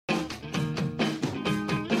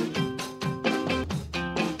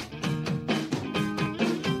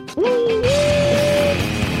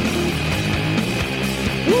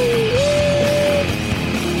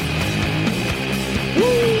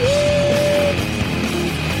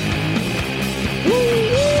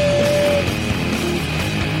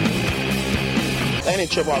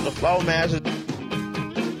didn't trip off the floor, man.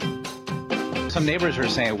 Some neighbors were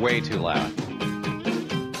saying way too loud.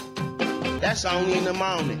 That's only in the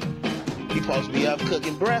morning. You supposed to be up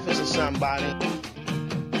cooking breakfast or somebody.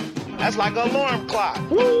 That's like an alarm clock.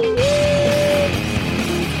 Woo!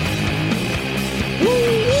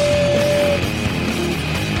 Woo!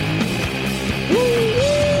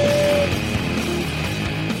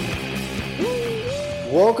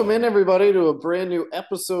 Welcome in, everybody, to a brand new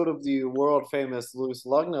episode of the world-famous Loose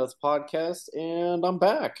Lug Nuts podcast, and I'm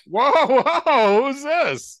back. Whoa, who's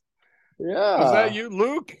this? Yeah. Is that you,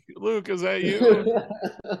 Luke? Luke, is that you?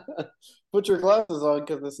 Put your glasses on,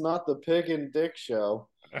 because it's not the Pig and Dick show.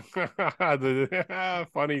 The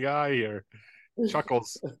funny guy here.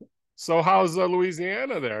 Chuckles. So how's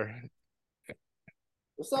Louisiana there?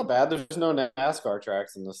 It's not bad. There's no NASCAR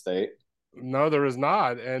tracks in the state. No, there is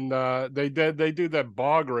not, and they do that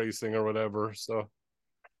bog racing or whatever. So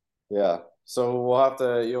yeah, so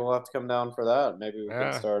you'll have to come down for that. Maybe we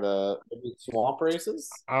can start maybe swamp races.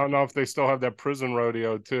 I don't know if they still have that prison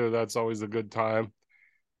rodeo too. That's always a good time.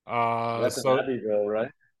 That's in Abbeville,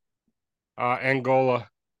 right? Angola.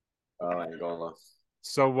 Oh, Angola.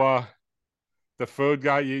 So the food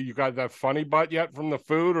got you got that funny butt yet from the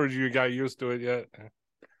food, or you got used to it yet?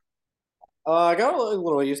 I got a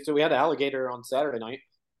little used to it. We had alligator on Saturday night.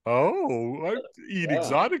 Oh, I eat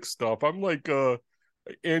exotic stuff. I'm like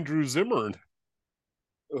Andrew Zimmern.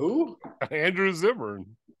 Who? Andrew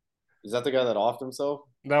Zimmern. Is that the guy that offed himself?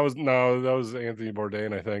 That was Anthony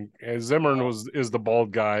Bourdain, I think. And Zimmern is the bald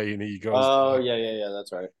guy, and he goes. Oh, yeah,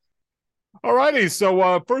 that's right. All righty.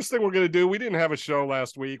 So first thing we're gonna do, we didn't have a show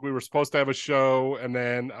last week. We were supposed to have a show, and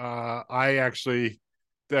then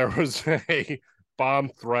there was a bomb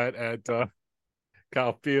threat at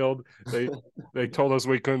Kyle Field. They told us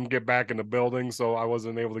we couldn't get back in the building, so I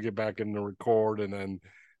wasn't able to get back in to record. And then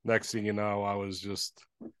next thing you know, I was just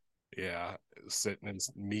sitting in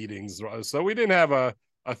meetings. So we didn't have a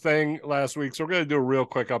thing last week. So we're gonna do a real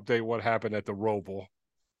quick update what happened at the Roval.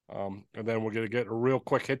 And then we're gonna get a real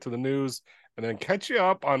quick hit to the news and then catch you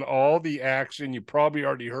up on all the action. You probably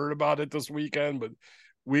already heard about it this weekend, but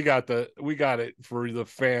we got it for the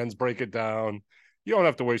fans. Break it down. You don't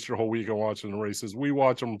have to waste your whole weekend watching the races. We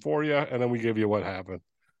watch them for you, and then we give you what happened.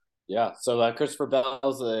 Yeah, so Christopher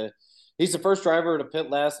Bell's he's the first driver to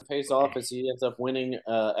pit last and pace off as he ends up winning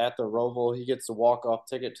at the Roval. He gets the walk-off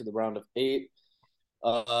ticket to the round of 8.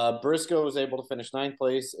 Briscoe was able to finish 9th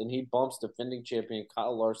place, and he bumps defending champion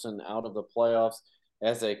Kyle Larson out of the playoffs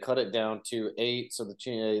as they cut it down to 8. So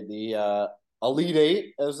the Elite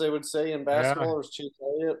 8, as they would say in basketball, is Chase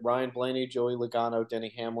Elliott, Ryan Blaney, Joey Logano,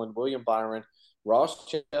 Denny Hamlin, William Byron,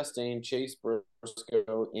 Ross Chastain, Chase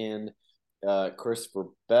Briscoe, and Christopher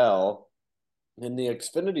Bell. In the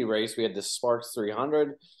Xfinity race, we had the Sparks 300.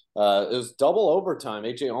 It was double overtime.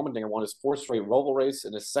 AJ Allmendinger won his 4th straight Roval race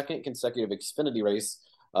and his 2nd consecutive Xfinity race.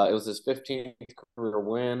 It was his 15th career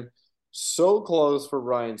win. So close for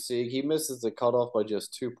Ryan Sieg. He misses the cutoff by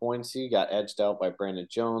just 2 points. He got edged out by Brandon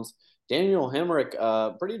Jones. Daniel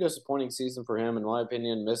Hemrick, pretty disappointing season for him, in my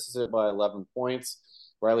opinion. Misses it by 11 points.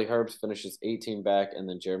 Riley Herbst finishes 18 back, and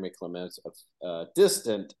then Jeremy Clements, a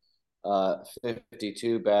distant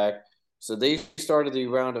 52 back. So they started the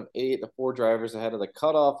round of 8. The 4 drivers ahead of the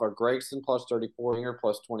cutoff are Gragson plus 34, Hinger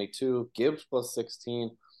plus 22, Gibbs plus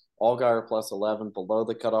 16, Allgaier plus 11. Below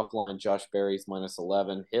the cutoff line, Josh Berry's minus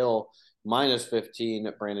 11, Hill minus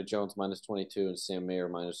 15, Brandon Jones minus 22, and Sam Mayer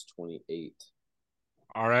minus 28.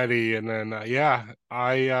 Alrighty, and then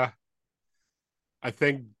I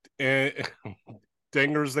think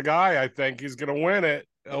Dinger's the guy. I think he's gonna win it.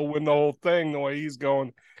 He'll win the whole thing the way he's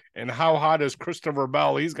going. And how hot is Christopher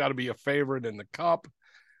Bell? He's got to be a favorite in the Cup.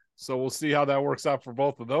 So we'll see how that works out for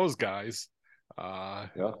both of those guys. But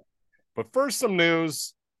first, some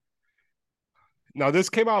news. Now, this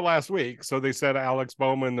came out last week. So they said Alex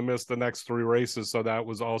Bowman to miss the next 3 races. So that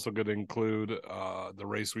was also going to include the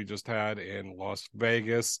race we just had in Las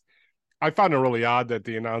Vegas. I found it really odd that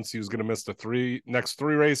they announced he was going to miss the next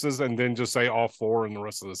 3 races and then just say all 4 in the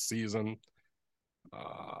rest of the season.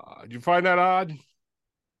 Do you find that odd?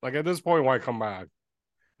 Like, at this point, why come back?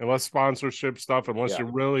 Unless sponsorship stuff, unless you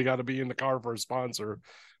really got to be in the car for a sponsor.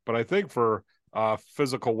 But I think for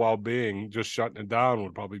physical well-being, just shutting it down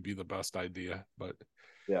would probably be the best idea. But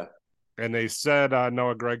yeah. And they said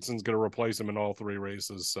Noah Gregson's going to replace him in all 3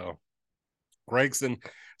 races. So Gregson,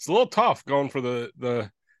 it's a little tough going for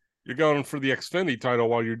you're going for the Xfinity title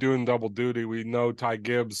while you're doing double duty. We know Ty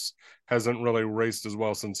Gibbs hasn't really raced as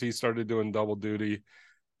well since he started doing double duty.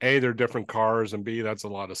 A, they're different cars, and B, that's a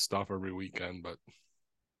lot of stuff every weekend.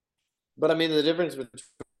 But I mean, the difference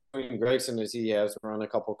Gragson is he has run a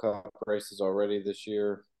couple cup races already this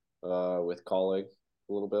year with Colleague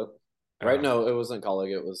a little bit. Right? No, it wasn't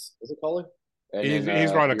Colleague. Is it Colleague? And He's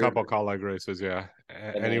then run a Beard, couple Colleague races, yeah.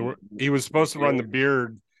 and And then he was supposed to run the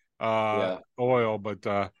Beard. Beard Yeah. oil, but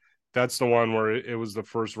that's the one where it was the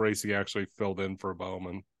first race he actually filled in for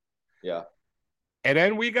Bowman. Yeah. And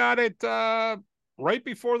then we got it right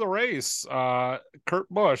before the race. Kurt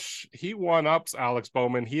Busch, he one-ups Alex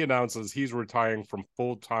Bowman. He announces he's retiring from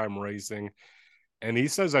full-time racing. And he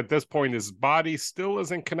says at this point his body still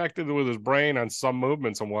isn't connected with his brain on some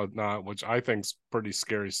movements and whatnot, which I think is pretty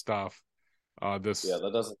scary stuff. Yeah,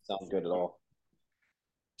 that doesn't sound good at all.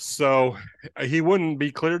 So he wouldn't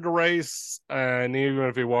be cleared to race, and even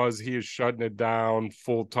if he was, he is shutting it down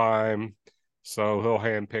full time. So he'll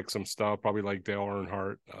handpick some stuff, probably like Dale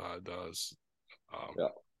Earnhardt does. Yeah.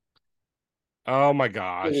 Oh my You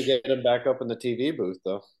gosh! can get him back up in the TV booth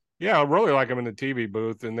though. Yeah, I really like him in the TV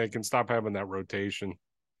booth, and they can stop having that rotation.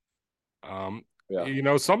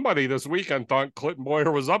 Yeah. Somebody this weekend thought Clinton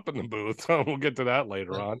Boyer was up in the booth. We'll get to that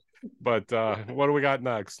later on. But what do we got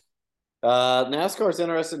next? NASCAR is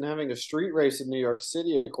interested in having a street race in New York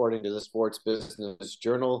City, according to the Sports Business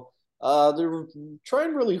Journal. They're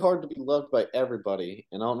trying really hard to be loved by everybody,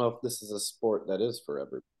 and I don't know if this is a sport that is for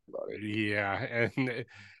everybody. Yeah, and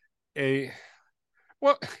and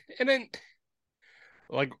then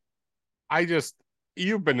like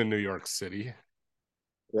you've been to New York City,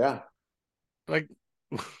 Yeah, like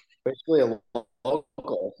basically a local.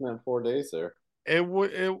 I spent 4 days there.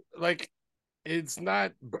 it's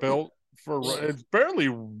not built for it's barely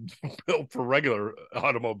built for regular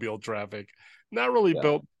automobile traffic. Not really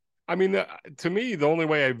built. I mean, to me, the only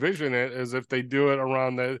way I vision it is if they do it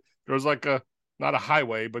around there's like not a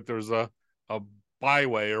highway, but there's a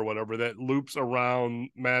byway or whatever that loops around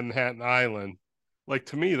Manhattan Island. Like,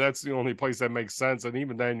 to me, that's the only place that makes sense. And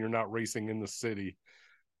even then, you're not racing in the city.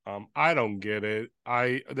 I don't get it.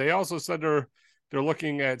 They also said they're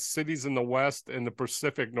looking at cities in the West and the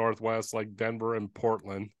Pacific Northwest, like Denver and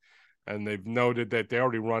Portland. And they've noted that they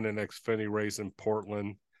already run an Xfinity race in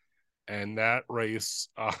Portland. And that race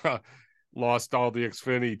lost all the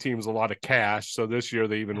Xfinity teams a lot of cash. So this year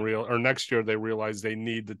next year they realize they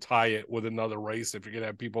need to tie it with another race if you're going to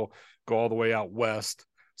have people go all the way out west.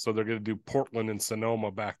 So they're going to do Portland and Sonoma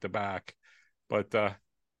back to back. But I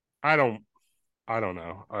don't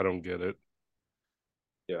know. I don't get it.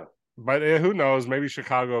 Yeah. But who knows? Maybe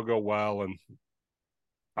Chicago will go well, and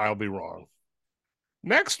I'll be wrong.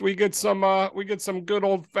 Next, we get some good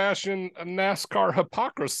old fashioned NASCAR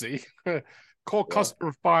hypocrisy. Cole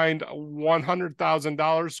Custer fined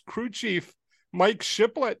 $100,000. Crew chief Mike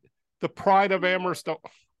Shiplett, the pride of Amherst,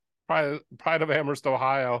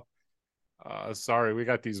 Ohio. Sorry, we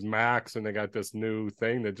got these Macs, and they got this new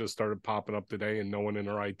thing that just started popping up today, and no one in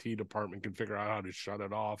our IT department can figure out how to shut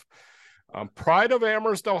it off. Pride of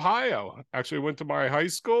Amherst, Ohio. Actually went to my high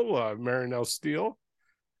school, Marinell Steele.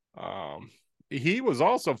 He was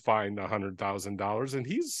also fined $100,000, and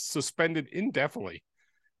he's suspended indefinitely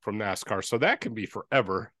from NASCAR. So that can be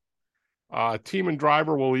forever. Team and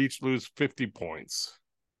driver will each lose 50 points.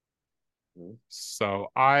 So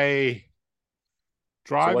So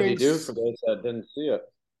what do you do for those that didn't see it?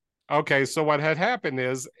 Okay, so what had happened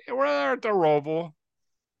is we're there at the Roval.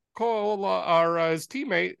 Cole, his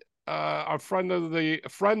teammate, a friend of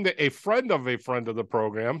the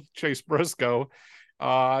program, Chase Briscoe,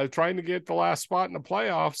 trying to get the last spot in the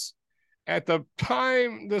playoffs. At the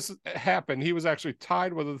time this happened, he was actually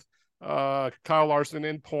tied with Kyle Larson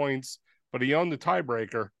in points, but he owned the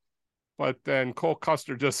tiebreaker. But then Cole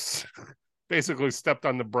Custer just basically stepped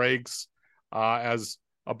on the brakes as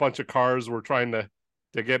a bunch of cars were trying to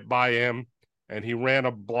get by him, and he ran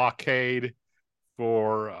a blockade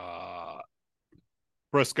for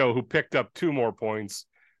Briscoe, who picked up 2 more points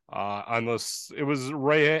on this. It was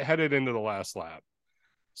headed into the last lap.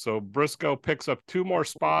 So Briscoe picks up 2 more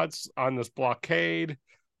spots on this blockade.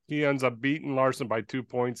 He ends up beating Larson by 2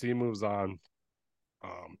 points. He moves on.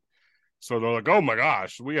 So they're like, oh my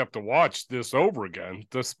gosh, we have to watch this over again,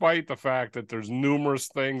 despite the fact that there's numerous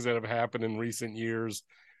things that have happened in recent years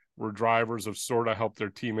where drivers have sort of helped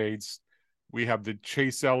their teammates. We have the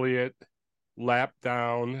Chase Elliott lap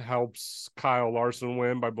down helps Kyle Larson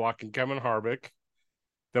win by blocking Kevin Harvick.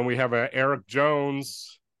 Then we have Eric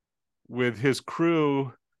Jones with his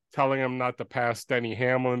crew telling him not to pass Denny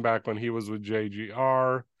Hamlin back when he was with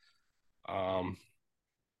JGR.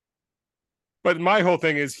 But my whole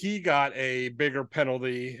thing is he got a bigger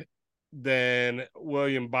penalty than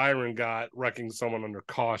William Byron got wrecking someone under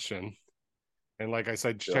caution. And like I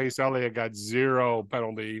said, Chase Elliott got 0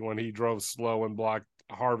 penalty when he drove slow and blocked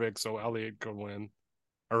Harvick so Elliott could win.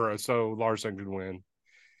 or so Larson could win.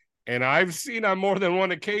 And I've seen on more than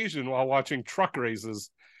one occasion while watching truck races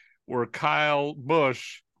where Kyle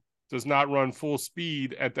Busch does not run full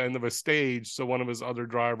speed at the end of a stage, so one of his other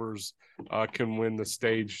drivers can win the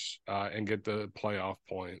stage and get the playoff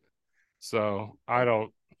point. So I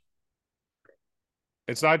don't.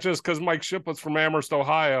 It's not just because Mike Shiplett's from Amherst,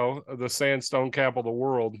 Ohio, the sandstone capital of the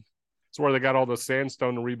world. It's where they got all the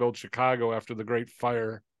sandstone to rebuild Chicago after the Great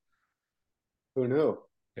Fire. Who knew?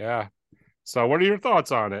 Yeah. So what are your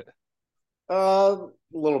thoughts on it? A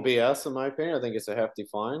little BS in my opinion. I think it's a hefty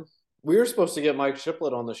fine. We were supposed to get Mike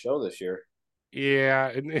Shiplett on the show this year. Yeah,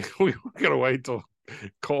 and we were gonna wait till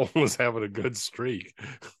Cole was having a good streak.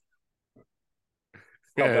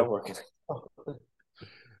 That working?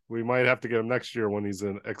 We might have to get him next year when he's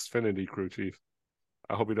an Xfinity crew chief.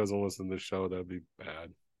 I hope he doesn't listen to the show. That'd be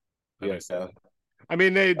bad. Yeah. I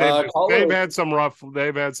mean, they've had some rough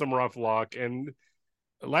luck, and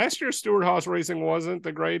last year Stewart Haas Racing wasn't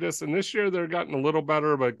the greatest, and this year they're gotten a little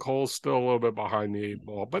better, but Cole's still a little bit behind the eight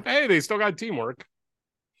ball. But hey, they still got teamwork.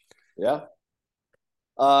 Yeah.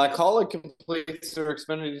 Kaulig completes their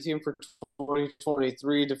Xfinity team for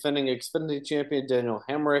 2023. Defending Xfinity champion Daniel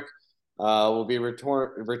Hemrick will be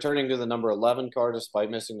returning to the number 11 car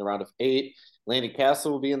despite missing the round of 8. Landy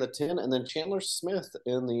Castle will be in the 10, and then Chandler Smith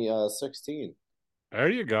in the 16. There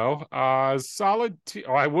you go. Solid.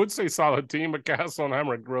 I would say solid team, but Castle and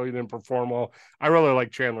Hemrick really didn't perform well. I really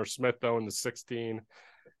like Chandler Smith though in the 16.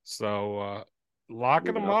 So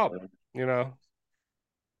locking them up, you know.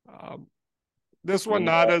 This one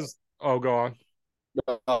not as. Oh, go on.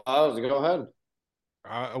 Go ahead.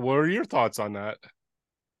 What are your thoughts on that?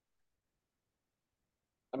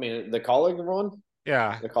 I mean, the Kaulig one.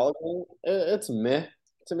 Yeah, the Kaulig one. It's meh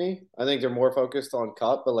to me. I think they're more focused on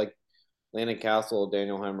Cup, but like Landon Castle,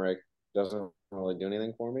 Daniel Hemrick doesn't really do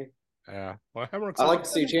anything for me. Yeah, well, Hemrick's I like to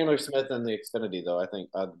see Chandler Smith in the Xfinity though. I think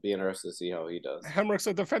I'd be interested to see how he does. Hemrick's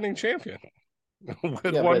a defending champion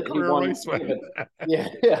with one career race win.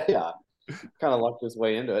 Yeah. Kind of lucked his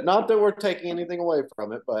way into it. Not that we're taking anything away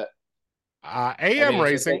from it, but AM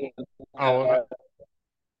Racing.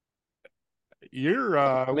 You're.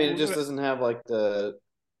 I mean, it just doesn't have like the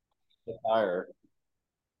tire.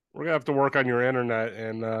 We're gonna have to work on your internet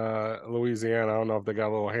in Louisiana. I don't know if they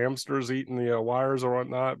got little hamsters eating the wires or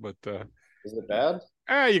whatnot, but is it bad?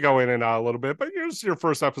 You go in and out a little bit, but it's your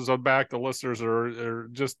first episode back. The listeners are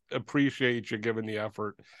just appreciate you giving the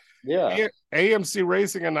effort. Yeah. AMC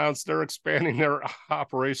Racing announced they're expanding their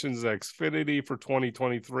operations at Xfinity for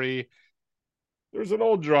 2023. There's an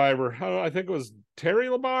old driver. I think it was Terry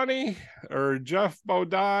Labonte or Jeff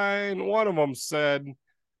Bodine. One of them said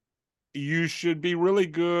you should be really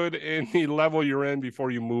good in the level you're in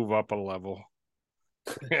before you move up a level.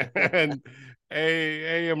 And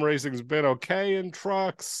AM Racing's been okay in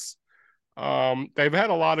trucks. They've had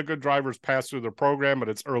a lot of good drivers pass through their program, but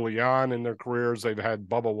it's early on in their careers. They've had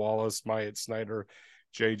Bubba Wallace, Myatt Snyder,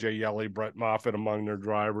 JJ Yeley, Brett Moffitt among their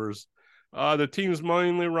drivers. The team's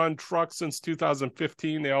mainly run trucks since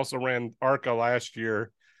 2015. They also ran ARCA last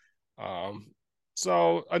year.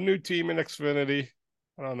 So a new team in Xfinity.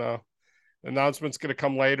 I don't know. The announcement's going to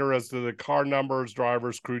come later as to the car numbers,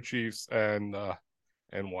 drivers, crew chiefs, and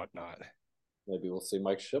whatnot. Maybe we'll see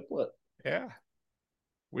Mike Shiplett. Yeah.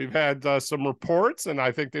 We've had some reports, and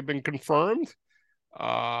I think they've been confirmed.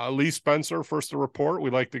 Lee Spencer, first to report. We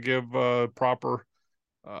like to give proper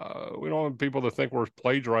we don't want people to think we're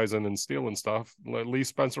plagiarizing and stealing stuff. Lee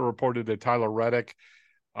Spencer reported that Tyler Reddick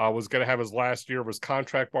was going to have his last year of his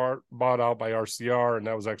contract bought out by RCR, and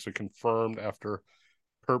that was actually confirmed after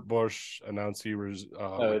Kurt Busch announced he was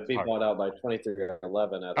it'd be bought out by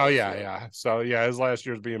 23-11. Oh, yeah. So, yeah, his last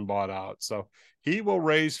year is being bought out. So, he will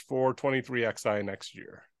race for 23XI next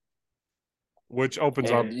year, which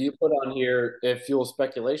opens up. You put on here, it fuels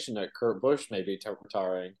speculation that Kurt Busch may be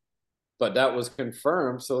retiring, but that was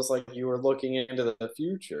confirmed. So, it's like you were looking into the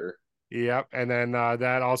future. Yep. And then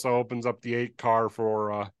that also opens up the 8 car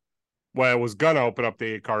for, it was going to open up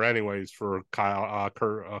the 8 car anyways for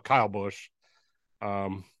Kyle Busch.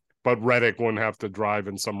 But Reddick wouldn't have to drive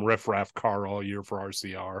in some riffraff car all year for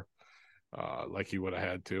RCR, like he would have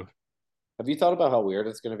had to. Have you thought about how weird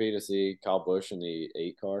it's going to be to see Kyle Busch in the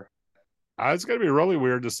 8 car? It's going to be really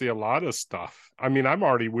weird to see a lot of stuff. I mean, I'm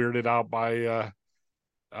already weirded out by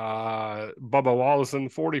Bubba Wallace in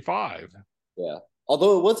 45. Yeah.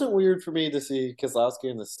 Although it wasn't weird for me to see Keselowski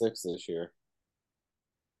in the 6 this year.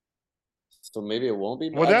 So maybe it won't be.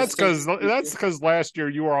 Well, that's because last year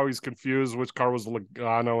you were always confused which car was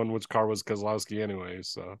Logano and which car was Keselowski anyway.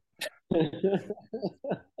 So it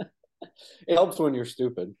helps when you're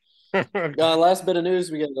stupid. Last bit of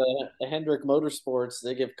news: we get the Hendrick Motorsports.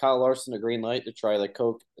 They give Kyle Larson a green light to try the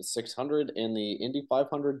Coke 600 and the Indy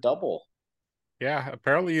 500 double. Yeah,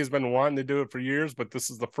 apparently he's been wanting to do it for years, but this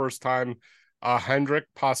is the first time Hendrick,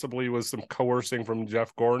 possibly with some coercing from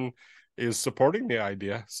Jeff Gordon, is supporting the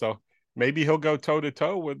idea. So maybe he'll go toe to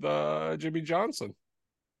toe with Jimmy Johnson.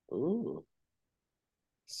 Ooh,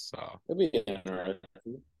 so it'd be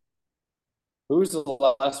interesting. Who's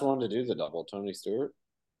the last one to do the double? Tony Stewart?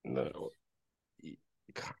 No,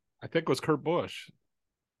 I think it was Kurt Busch.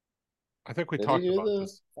 I think we Did talked he do about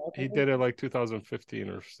this. He 500? did it like 2015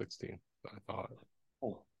 or 16. I thought.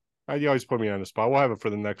 Oh. You always put me on the spot. We'll have it for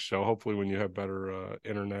the next show. Hopefully, when you have better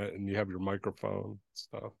internet and you have your microphone and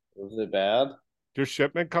stuff. Was it bad? Did your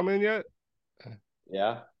shipment come in yet?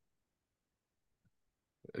 Yeah.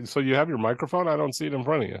 So you have your microphone? I don't see it in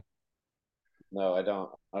front of you. No, I don't.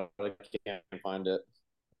 I can't find it.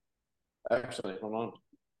 Actually, hold on.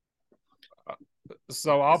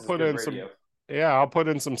 So I'll This is put good in radio. I'll put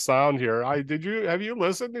in some sound here. Have you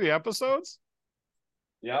listened to the episodes?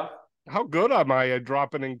 Yeah. How good am I at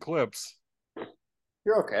dropping in clips?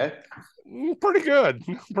 You're okay. Pretty good.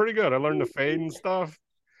 Pretty good. I learned to fade and stuff.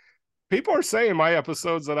 People are saying my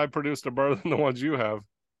episodes that I produced are better than the ones you have.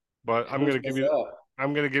 But I'm gonna give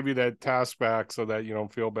you that task back so that you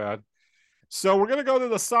don't feel bad. So we're gonna go to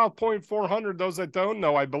the South Point 400. Those that don't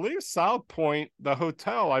know, I believe South Point, the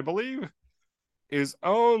hotel, I believe, is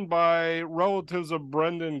owned by relatives of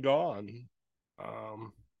Brendan Gaughan,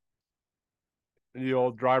 the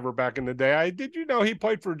old driver back in the day. Did you know he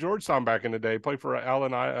played for Georgetown back in the day? He played for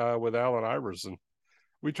with Allen Iverson.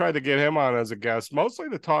 We tried to get him on as a guest, mostly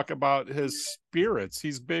to talk about his spirits.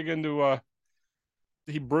 He's big into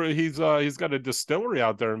he's got a distillery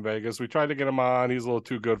out there in Vegas. We tried to get him on. He's a little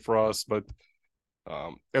too good for us, but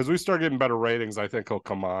as we start getting better ratings, I think he'll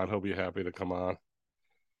come on. He'll be happy to come on.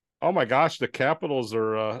 Oh my gosh, the Capitals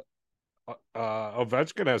are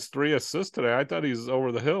Ovechkin has 3 assists today. I thought he's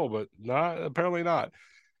over the hill, but apparently not.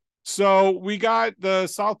 So we got the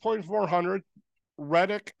South Point 400,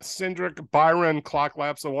 Reddick, Cindric, Byron clock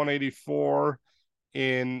laps of 184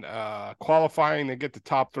 in qualifying. They get the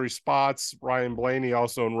top 3 spots. Ryan Blaney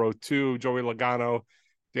also in row 2, Joey Logano,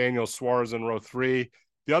 Daniel Suarez in row 3.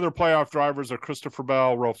 The other playoff drivers are Christopher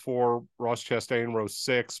Bell, row 4, Ross Chastain, row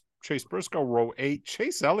 6, Chase Briscoe, row 8,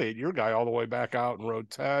 Chase Elliott, your guy, all the way back out in row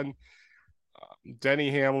 10,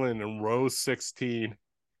 Denny Hamlin in row 16. Did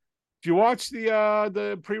you watch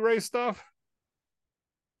the pre-race stuff?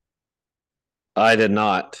 I did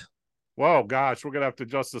not. Whoa, gosh, we're gonna have to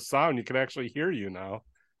adjust the sound. You can actually hear you now.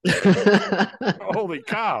 Holy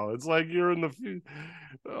cow! It's like you're in the.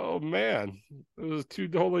 Oh man, it was 2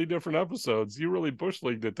 totally different episodes. You really bush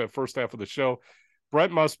leagued it that first half of the show.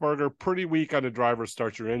 Brent Musburger, pretty weak on the driver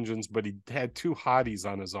start your engines, but he had 2 hotties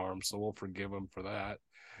on his arm, so we'll forgive him for that.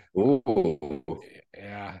 Ooh.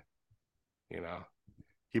 Yeah,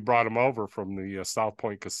 he brought him over from the South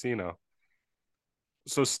Point Casino.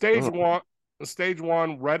 So stage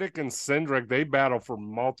one, Reddick and Cindric, they battle for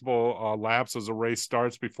multiple laps as the race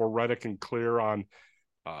starts before Reddick can clear on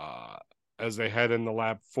as they head into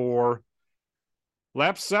lap 4.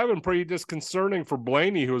 Lap 7, pretty disconcerting for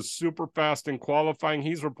Blaney, who is super fast in qualifying.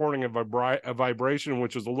 He's reporting a vibration,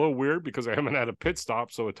 which is a little weird because they haven't had a pit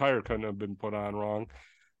stop, so a tire couldn't have been put on wrong.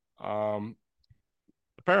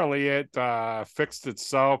 Apparently it fixed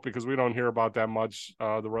itself because we don't hear about that much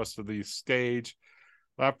the rest of the stage.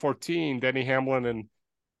 Lap 14, Denny Hamlin and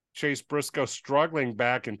Chase Briscoe struggling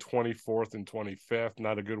back in 24th and 25th.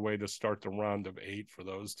 Not a good way to start the round of 8 for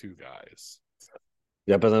those 2 guys.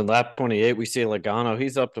 Yeah, but then lap 28, we see Logano.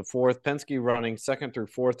 He's up to 4th. Penske running 2nd through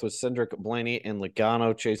 4th with Cindric, Blaney, and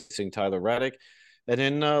Logano chasing Tyler Reddick. And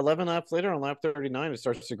then 11 laps later on lap 39, it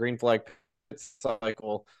starts the green flag pit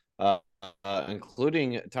cycle,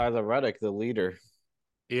 including Tyler Reddick, the leader.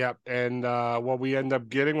 Yep, and what we end up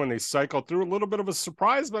getting when they cycle through, a little bit of a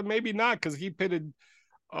surprise, but maybe not, because he pitted.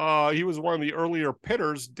 He was one of the earlier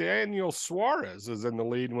pitters. Daniel Suarez is in the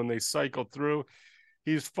lead when they cycle through.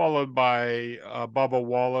 He's followed by Bubba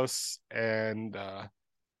Wallace, and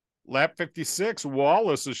lap 56,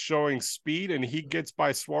 Wallace is showing speed, and he gets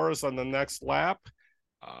by Suarez on the next lap.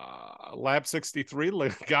 Lap 63,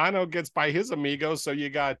 Logano gets by his amigo, so you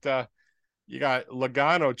got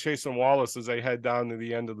Logano chasing Wallace as they head down to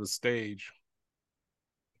the end of the stage.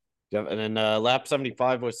 Yeah, and then lap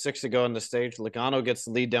 75 with 6 to go on the stage. Logano gets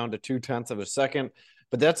the lead down to 0.2 of a second,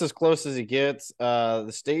 but that's as close as he gets.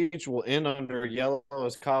 The stage will end under yellow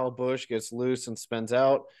as Kyle Busch gets loose and spins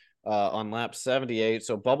out on lap 78.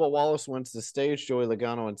 So Bubba Wallace wins the stage. Joey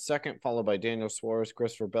Logano in second, followed by Daniel Suarez,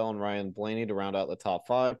 Christopher Bell, and Ryan Blaney to round out the top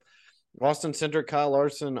 5. Austin Cindric, Kyle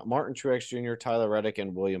Larson, Martin Truex Jr., Tyler Reddick,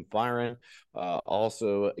 and William Byron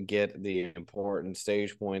also get the important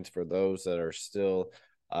stage points for those that are still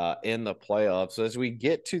in the playoffs. So as we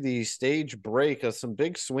get to the stage break of some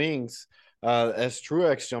big swings, as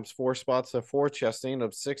Truex jumps 4 spots to 4th, Chastain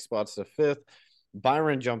up 6 spots to 5th,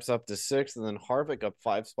 Byron jumps up to 6th, and then Harvick up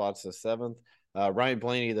 5 spots to 7th. Ryan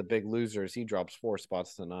Blaney, the big loser, as he drops 4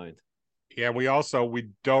 spots to 9th. Yeah, we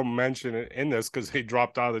don't mention it in this because he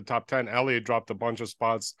dropped out of the top 10. Elliott dropped a bunch of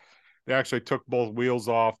spots. They actually took both wheels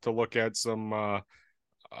off to look at some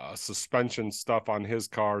suspension stuff on his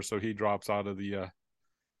car, so he drops out of the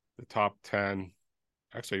top 10.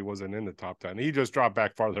 Actually, he wasn't in the top 10. He just dropped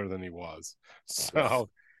back farther than he was.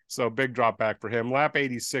 So big drop back for him. Lap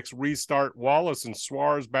 86 restart. Wallace and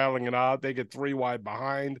Suarez battling it out. They get 3 wide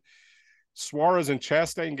behind. Suarez and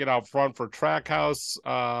Chastain get out front for Trackhouse.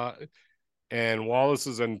 And Wallace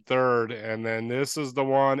is in 3rd. And then this is the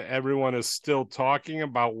one everyone is still talking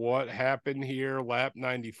about what happened here. Lap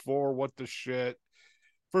 94. What the shit?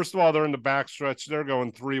 First of all, they're in the backstretch. They're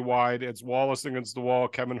going 3 wide. It's Wallace against the wall.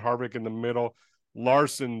 Kevin Harvick in the middle.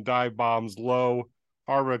 Larson dive bombs low.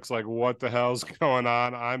 Harvick's like, what the hell's going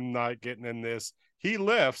on? I'm not getting in this. He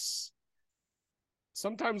lifts.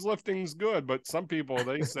 Sometimes lifting's good, but some people,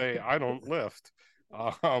 they say, I don't lift.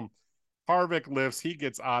 Harvick lifts. He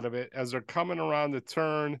gets out of it. As they're coming around the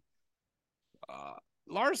turn,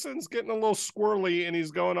 Larson's getting a little squirrely, and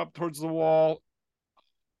he's going up towards the wall.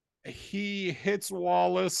 He hits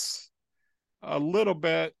Wallace a little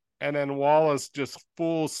bit, and then Wallace just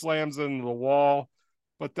full slams into the wall.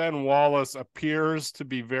 But then Wallace appears to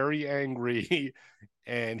be very angry,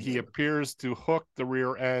 and he appears to hook the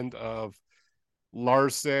rear end of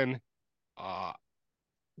Larson,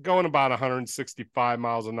 going about 165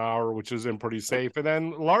 miles an hour, which is pretty safe. And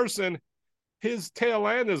then Larson, his tail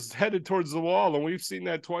end is headed towards the wall, and we've seen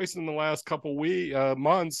that twice in the last couple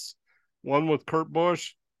months. One with Kurt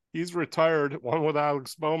Busch. He's retired. One with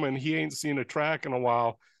Alex Bowman. He ain't seen a track in a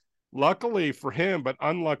while. Luckily for him, but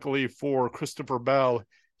unluckily for Christopher Bell,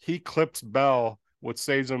 he clips Bell, which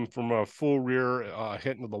saves him from a full rear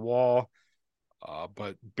hit into the wall.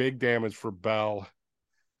 But big damage for Bell.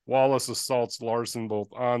 Wallace assaults Larson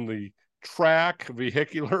both on the track,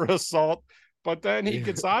 vehicular assault, but then he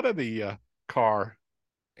gets out of the car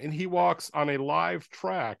and he walks on a live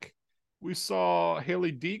track. We saw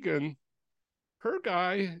Haley Deegan. Her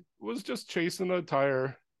guy was just chasing a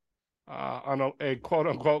tire on a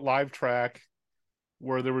quote-unquote live track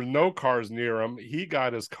where there were no cars near him. He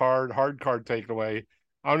got his hard card taken away.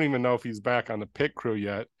 I don't even know if he's back on the pit crew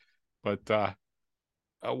yet. But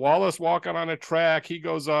Wallace walking on a track, he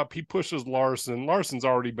goes up, he pushes Larson. Larson's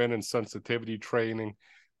already been in sensitivity training.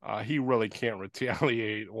 He really can't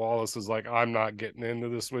retaliate. Wallace is like, I'm not getting into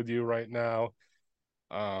this with you right now.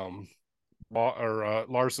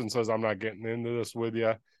 Larson says, I'm not getting into this with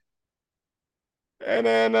you. And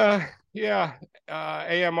then,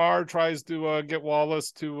 AMR tries to get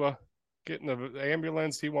Wallace to get in the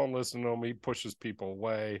ambulance. He won't listen to him. He pushes people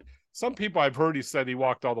away. Some people I've heard he said he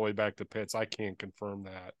walked all the way back to pits. I can't confirm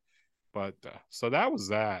that. But so that was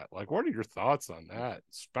that. Like, what are your thoughts on that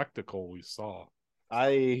spectacle we saw?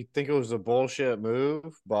 I think it was a bullshit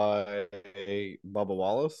move by Bubba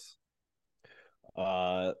Wallace.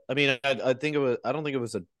 I mean, I don't think it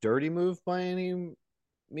was a dirty move by any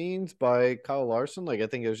means by Kyle Larson. Like, I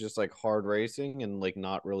think it was just like hard racing and like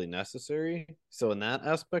not really necessary. So in that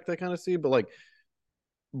aspect, I kind of see, but like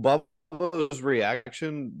Bubba's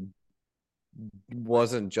reaction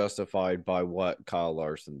wasn't justified by what Kyle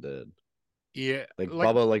Larson did. Yeah, like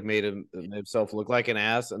Bubba like made himself look like an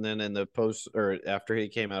ass, and then in the post or after he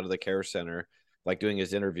came out of the care center, like doing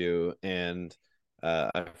his interview, and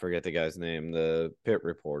I forget the guy's name, the pit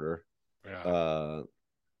reporter. Yeah.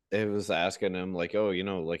 It was asking him like, oh, you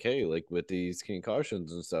know, like, hey, like with these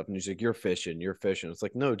concussions and stuff, and he's like, you're fishing. It's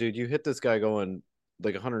like, no, dude, you hit this guy going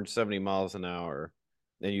like 170 miles an hour,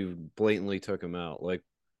 and you blatantly took him out. Like,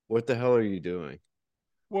 what the hell are you doing?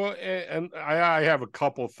 Well, and I have a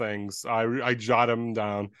couple things. I jot them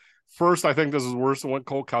down. First, I think this is worse than what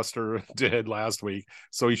Cole Custer did last week.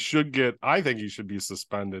 So I think he should be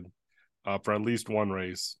suspended for at least one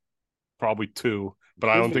race, probably 2. But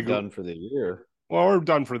I don't think done for the year. Well, we're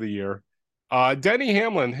done for the year. Denny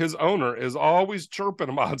Hamlin, his owner, is always chirping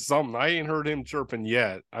about something. I ain't heard him chirping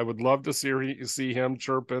yet. I would love to see him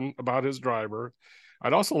chirping about his driver.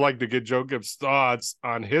 I'd also like to get Joe Gibbs' thoughts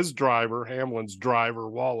on his driver, Hamlin's driver,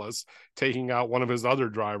 Wallace, taking out one of his other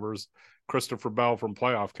drivers, Christopher Bell, from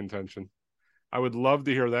playoff contention. I would love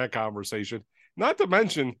to hear that conversation. Not to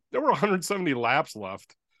mention, there were 170 laps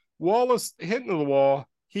left. Wallace hitting the wall.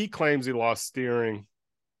 He claims he lost steering.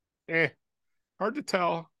 hard to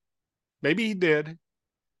tell. Maybe he did,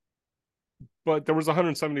 but there was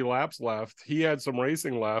 170 laps left. He had some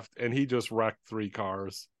racing left, and he just wrecked 3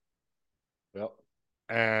 cars. Yep.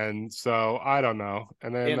 And so I don't know.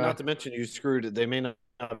 And then, not to mention, you screwed. They may not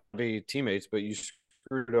be teammates, but you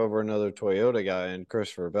screwed over another Toyota guy and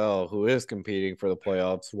Christopher Bell, who is competing for the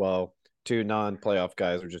playoffs, while 2 non-playoff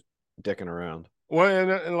guys are just dicking around.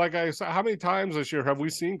 well, and like I said, how many times this year have we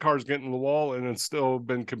seen cars get in the wall and it's still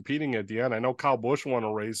been competing at the end? I know Kyle Busch won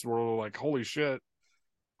a race where we're like, holy shit,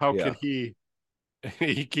 how could he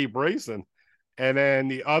keep racing? And then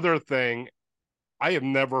the other thing, I have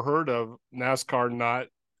never heard of NASCAR not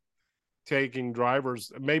taking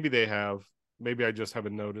drivers. Maybe they have. Maybe I just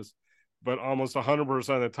haven't noticed. But almost 100%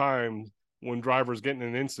 of the time, when drivers get in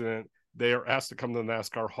an incident, they are asked to come to the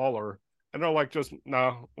NASCAR hauler. And they're like, just,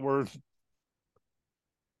 no, we're...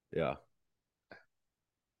 Yeah.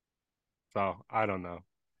 So, I don't know.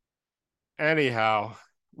 Anyhow,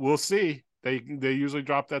 we'll see. They usually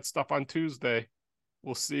drop that stuff on Tuesday.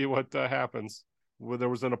 We'll see what happens. Well, there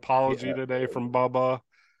was an apology today from Bubba.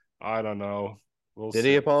 I don't know. Did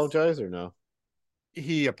he apologize or no?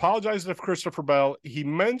 He apologized to Christopher Bell. He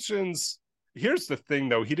mentions, here's the thing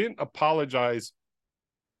though, he didn't apologize.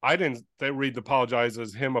 I didn't read the apologize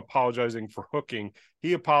as him apologizing for hooking.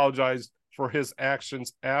 He apologized for his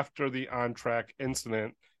actions after the on-track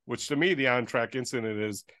incident, which to me, the on-track incident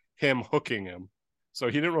is him hooking him. So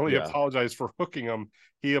he didn't really apologize for hooking him.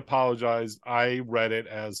 He apologized. I read it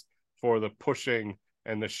as for the pushing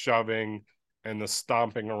and the shoving and the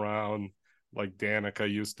stomping around like Danica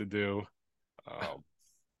used to do.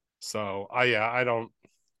 So I don't.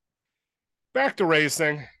 Back to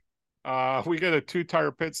racing. We get a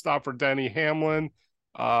 2-tire pit stop for Denny Hamlin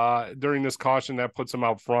during this caution that puts him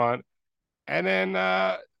out front. And then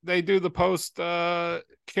they do the post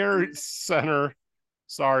care center.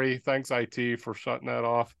 Sorry, thanks IT for shutting that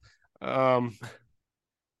off.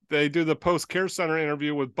 They do the post care center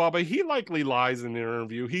interview with Bubba. He likely lies in the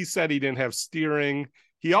interview. He said he didn't have steering.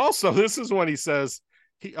 He also, this is when he says,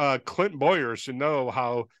 Clint Boyer should know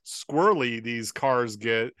how squirrely these cars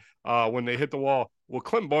get when they hit the wall. Well,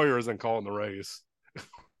 Clint Boyer isn't calling the race.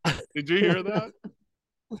 Did you hear that?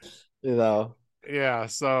 No. Yeah,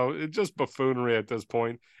 so it's just buffoonery at this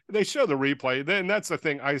point. They show the replay. Then that's the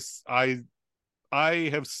thing I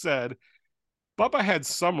have said. Bubba had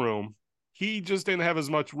some room. He just didn't have as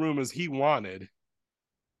much room as he wanted.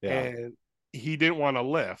 Yeah. And he didn't want to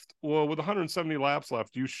lift. Well, with 170 laps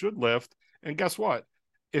left, you should lift. And guess what?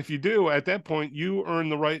 If you do, at that point, you earn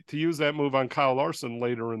the right to use that move on Kyle Larson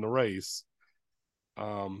later in the race.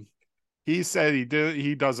 He said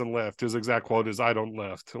he doesn't lift. His exact quote is, "I don't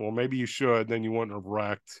lift." Well, maybe you should, then you wouldn't have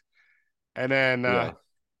wrecked. And then,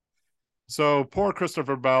 so poor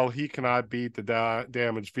Christopher Bell, he cannot beat the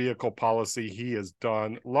damaged vehicle policy. He is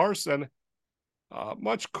done. Larson,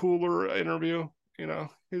 much cooler interview. You know,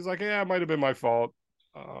 he's like, "Yeah, it might have been my fault."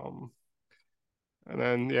 And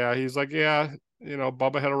then, he's like, "Yeah, you know,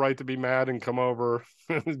 Bubba had a right to be mad and come over."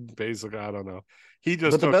 Basically, I don't know.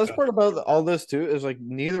 But the best part about all this too is like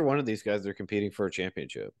neither one of these guys are competing for a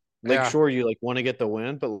championship. Like, sure, you like want to get the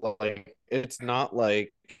win, but like it's not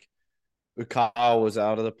like Kyle was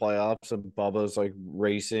out of the playoffs and Bubba's like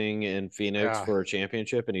racing in Phoenix for a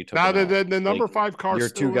championship, and he took. Now the number 5 car. You're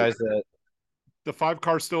 2 guys that the 5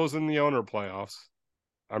 car still is in the owner playoffs.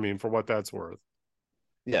 I mean, for what that's worth.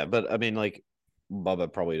 Yeah, but I mean, like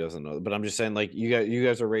Bubba probably doesn't know, but I'm just saying, like you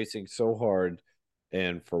guys are racing so hard,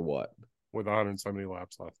 and for what? With 170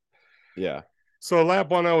 laps left. Yeah. So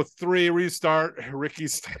lap 103 restart. Ricky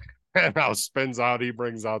now spins out. He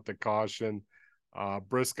brings out the caution.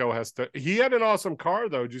 Briscoe has to. He had an awesome car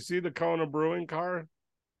though. Did you see the Kona Brewing car?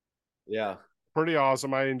 Yeah. Pretty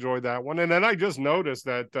awesome. I enjoyed that one. And then I just noticed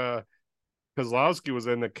that Kozlowski was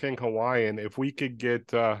in the King Hawaiian. If we could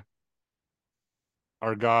get our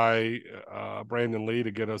guy Brandon Lee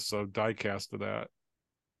to get us a diecast of that.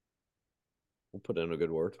 We'll put in a good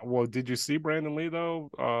word. Well, did you see Brandon Lee though?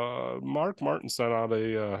 Mark Martin sent out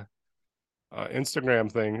a Instagram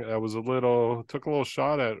thing that was took a little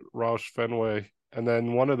shot at Roush Fenway, and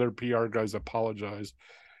then one of their PR guys apologized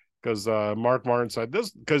because Mark Martin said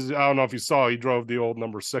this, because I don't know if you saw, he drove the old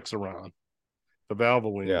number 6 around the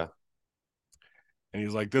Valvoline. Yeah. And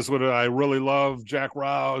he's like, I really love Jack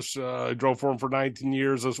Roush. I drove for him for 19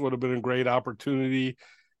 years. This would have been a great opportunity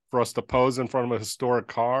for us to pose in front of a historic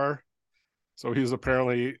car. So he was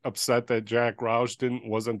apparently upset that Jack Roush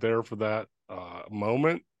wasn't there for that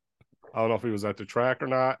moment. I don't know if he was at the track or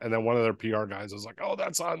not. And then one of their PR guys was like, "Oh,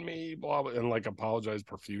 that's on me," blah, blah, and like apologized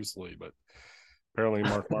profusely. But apparently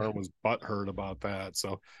Mark Martin was butthurt about that.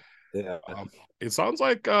 So Yeah. It sounds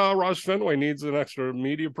like Roush Fenway needs an extra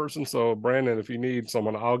media person. So, Brandon, if you need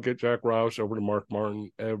someone, I'll get Jack Roush over to Mark Martin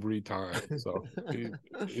every time. So,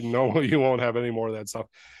 you won't have any more of that stuff.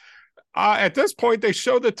 At this point, they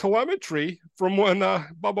show the telemetry from when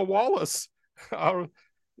Bubba Wallace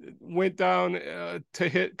went down to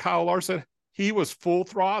hit Kyle Larson. He was full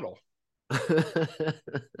throttle.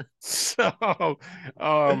 So,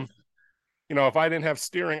 if I didn't have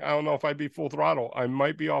steering, I don't know if I'd be full throttle. I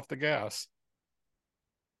might be off the gas.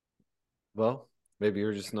 Well, maybe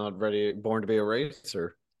you're just not born to be a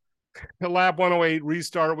racer. The lap 108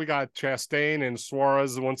 restart. We got Chastain and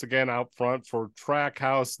Suarez once again out front for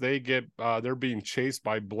Trackhouse. They're being chased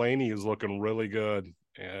by Blaney, who's looking really good.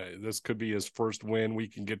 This could be his first win. We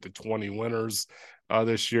can get to 20 winners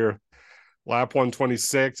this year. Lap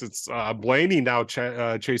 126. It's Blaney now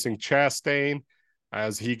chasing Chastain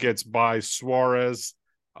as he gets by Suarez.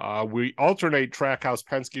 We alternate Trackhouse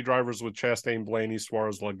Penske drivers with Chastain, Blaney,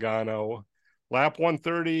 Suarez, Logano. Lap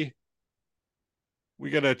 130. We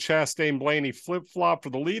get a Chastain Blaney flip-flop for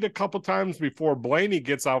the lead a couple times before Blaney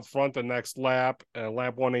gets out front the next lap.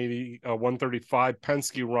 Lap 135,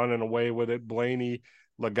 Penske running away with it. Blaney,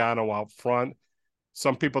 Logano out front.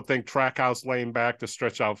 Some people think Trackhouse laying back to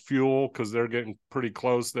stretch out fuel because they're getting pretty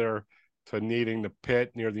close there to needing the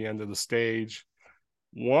pit near the end of the stage.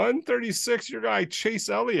 136, your guy Chase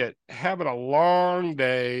Elliott having a long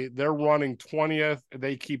day. They're running 20th.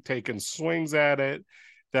 They keep taking swings at it.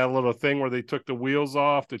 That little thing where they took the wheels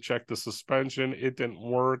off to check the suspension, it didn't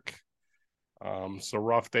work. So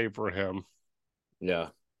rough day for him. Yeah.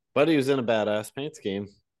 But he was in a badass paint scheme,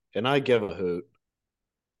 and I give a hoot.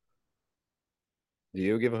 Do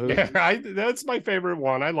you give a hoot? Yeah, that's my favorite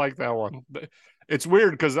one. I like that one. It's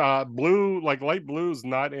weird because blue, like light blue, is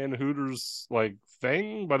not in Hooters like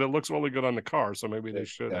thing, but it looks really good on the car, so maybe they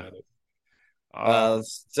should add it.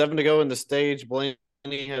 7 to go in the stage. Blaney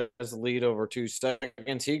has the lead over 2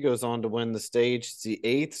 seconds. He goes on to win the stage. It's the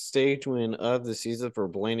 8th stage win of the season for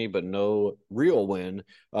Blaney, but no real win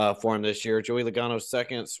for him this year. Joey Logano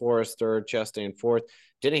 2nd, Suarez 3rd, Chastain 4th,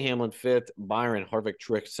 Denny Hamlin 5th, Byron, Harvick,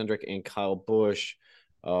 Trick, Cindric, and Kyle Busch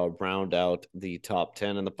round out the top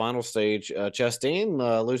 10. In the final stage,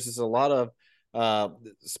 Chastain loses a lot of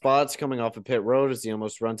spots coming off of pit road as he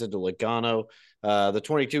almost runs into Logano. The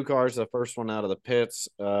 22 car is the first one out of the pits.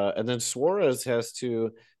 And then Suarez has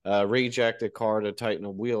to reject the car to tighten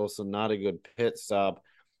a wheel, so not a good pit stop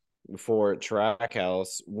for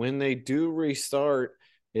Trackhouse. When they do restart,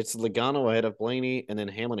 it's Logano ahead of Blaney, and then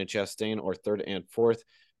Hamlin and Chastain are 3rd and 4th.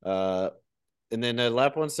 And then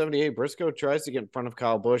lap 178, Briscoe tries to get in front of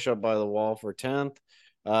Kyle Busch up by the wall for 10th.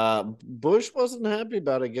 Busch wasn't happy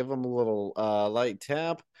about it. Give him a little light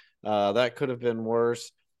tap. That could have been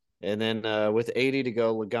worse. And then with 80 to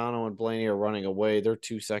go, Logano and Blaney are running away. They're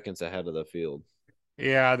 2 seconds ahead of the field.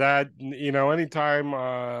 Yeah, that,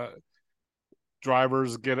 anytime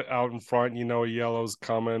drivers get out in front, yellow's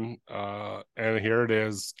coming. And here it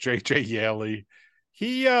is, JJ Yeley.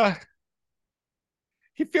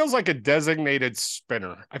 He feels like a designated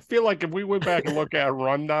spinner. I feel like if we went back and look at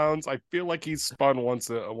rundowns, I feel like he's spun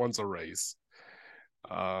once a race.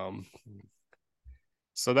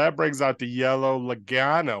 So that brings out the yellow.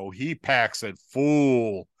 Logano, he packs it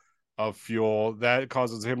full of fuel. That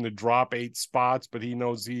causes him to drop 8 spots, but he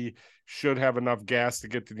knows he should have enough gas to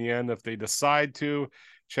get to the end if they decide to.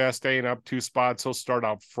 Chastain up 2 spots. He'll start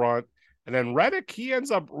out front. And then Reddick, he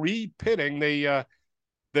ends up re-pitting. They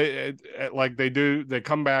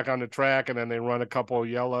come back on the track and then they run a couple of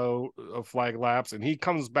yellow flag laps, and he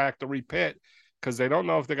comes back to repit because they don't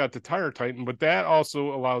know if they got the tire tightened, but that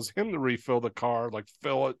also allows him to refill the car, like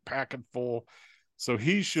fill it, pack it full. So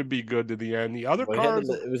he should be good to the end. The other cars,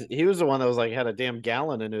 he was the one that was like had a damn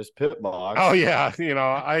gallon in his pit box. Oh yeah,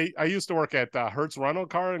 I used to work at Hertz rental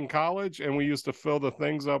car in college, and we used to fill the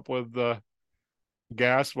things up with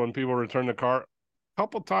gas when people returned the car.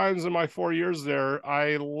 Couple times in my 4 years there,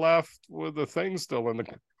 I left with the thing still in the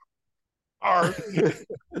car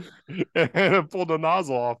and I pulled the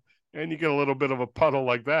nozzle off, and you get a little bit of a puddle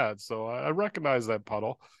like that. So I recognize that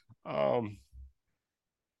puddle.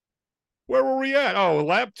 Where were we at? Oh,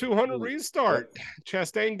 lap 200 restart.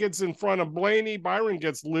 Chastain gets in front of Blaney. Byron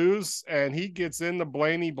gets loose, and he gets into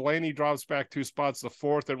Blaney. Blaney drops back 2 spots to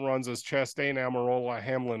 4th and runs as Chastain, Almirola,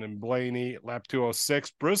 Hamlin, and Blaney. Lap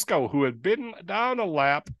 206. Briscoe, who had been down a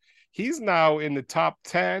lap, he's now in the top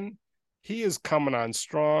 10. He is coming on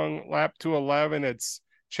strong. Lap 211, it's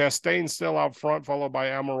Chastain still out front, followed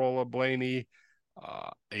by Almirola, Blaney,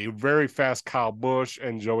 a very fast Kyle Busch,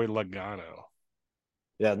 and Joey Logano.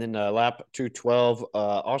 Yeah, and then lap 212,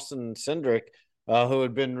 Austin Cindric who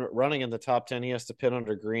had been running in the top 10. He has to pit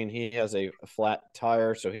under green. He has a flat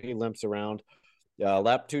tire, so he limps around.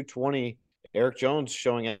 Lap 220, Eric Jones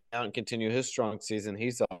showing out and continue his strong season.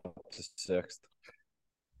 He's up to sixth.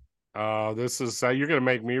 This is you're gonna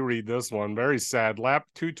make me read this one. Very sad. Lap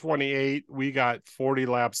 228. We got 40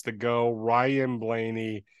 laps to go. Ryan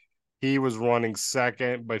Blaney, he was running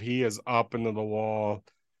second, but he is up into the wall.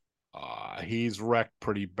 He's wrecked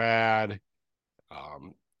pretty bad.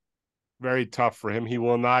 Very tough for him. He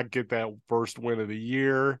will not get that first win of the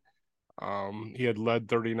year. He had led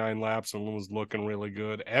 39 laps and was looking really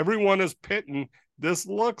good. Everyone is pitting. This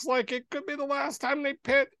looks like it could be the last time they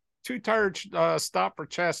pit. 2-tire stop for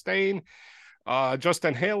Chastain.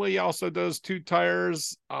 Justin Haley also does 2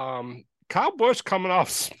 tires. Kyle Busch coming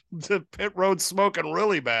off the pit road smoking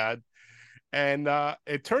really bad. And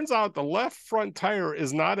it turns out the left front tire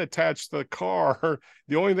is not attached to the car.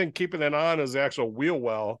 The only thing keeping it on is the actual wheel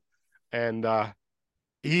well. And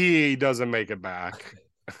he doesn't make it back.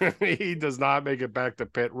 He does not make it back to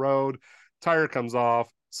pit road. Tire comes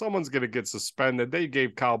off. Someone's going to get suspended. They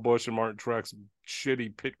gave Kyle Busch and Martin Truex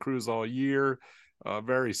shitty pit crews all year.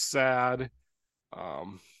 Very sad.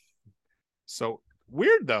 So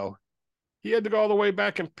weird, though. He had to go all the way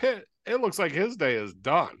back and pit. It looks like his day is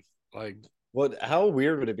done. Like, how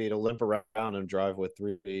weird would it be to limp around and drive with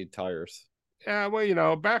 3 tires? Yeah,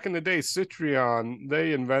 well, back in the day, Citroen,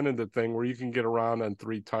 they invented the thing where you can get around on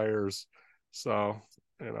 3 tires. So,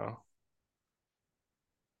 I don't know.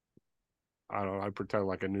 I pretend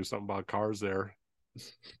like I knew something about cars there.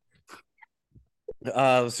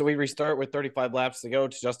 So we restart with 35 laps to go.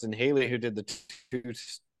 It's Justin Haley who did the 2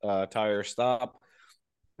 tire stop.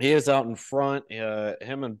 He is out in front.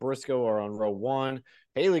 Him and Briscoe are on row 1.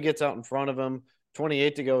 Haley gets out in front of him.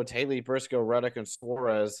 28 to go. It's Haley, Briscoe, Reddick, and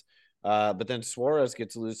Suarez. But then Suarez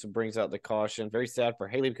gets loose and brings out the caution. Very sad for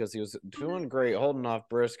Haley because he was doing great holding off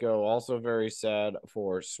Briscoe. Also very sad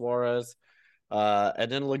for Suarez.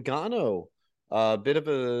 And then Logano, a bit of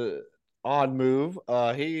a odd move.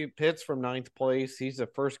 He pits from 9th place. He's the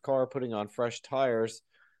first car putting on fresh tires.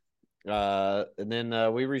 And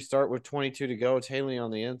then we restart with 22 to go. It's Haley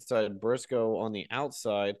on the inside, Briscoe on the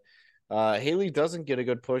outside. Haley doesn't get a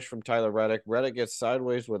good push from Tyler Reddick. Reddick gets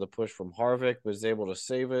sideways with a push from Harvick, but is able to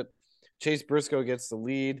save it. Chase Briscoe gets the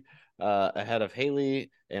lead ahead of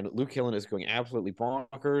Haley, and Luke Hillen is going absolutely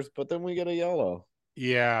bonkers, but then we get a yellow.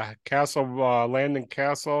 Yeah, Landon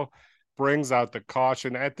Castle brings out the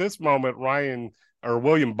caution. At this moment,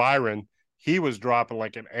 William Byron, he was dropping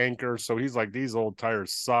like an anchor, so he's like, these old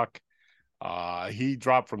tires suck. He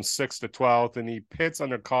dropped from 6th to 12th, and he pits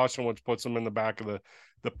under caution, which puts him in the back of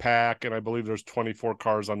the pack, and I believe there's 24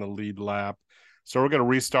 cars on the lead lap. So we're going to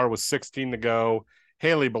restart with 16 to go.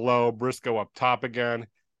 Haley below, Briscoe up top again.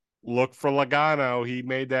 Look for Logano. He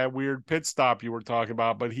made that weird pit stop you were talking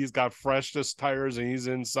about, but he's got freshest tires, and he's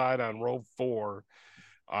inside on row 4.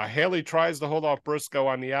 Haley tries to hold off Briscoe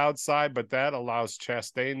on the outside, but that allows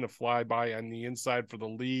Chastain to fly by on the inside for the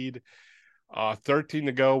lead. 13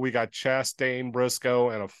 to go. We got Chastain, Briscoe,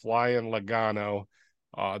 and a flying Logano.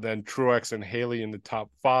 Then Truex and Haley in the top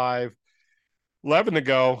 5. 11 to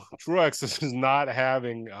go. Truex is not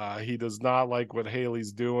having, he does not like what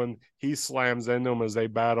Haley's doing. He slams into him as they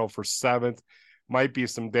battle for 7th. Might be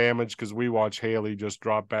some damage because we watch Haley just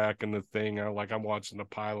drop back in the thing. Like I'm watching the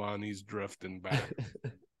pylon. He's drifting back.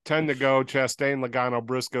 10 to go. Chastain, Logano,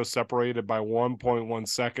 Briscoe separated by 1.1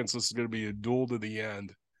 seconds. This is going to be a duel to the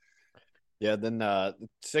end. Yeah, then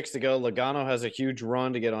 6 to go. Logano has a huge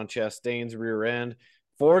run to get on Chastain's rear end.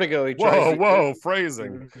 4 to go.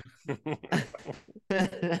 Phrasing. 4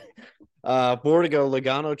 to go.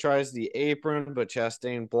 Logano tries the apron, but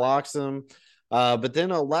Chastain blocks him. But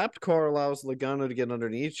then a lapped car allows Logano to get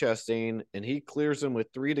underneath Chastain, and he clears him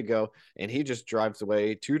with 3 to go, and he just drives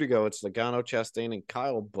away. 2 to go. It's Logano, Chastain, and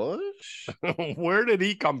Kyle Busch. Where did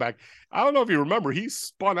he come back? I don't know if you remember. He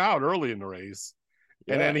spun out early in the race,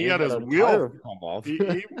 and then he had his wheel come off. he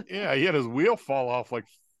had his wheel fall off like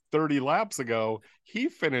 30 laps ago. He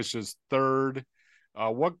finishes 3rd.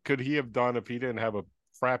 What could he have done if he didn't have a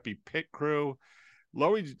crappy pit crew?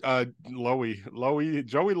 Joey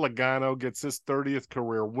Logano gets his 30th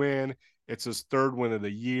career win. It's his 3rd win of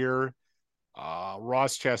the year.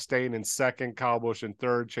 Ross Chastain in 2nd, Kyle Busch in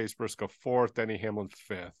 3rd, Chase Briscoe 4th, Denny Hamlin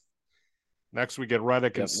 5th. Next we get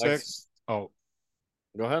Reddick in 6th. Oh,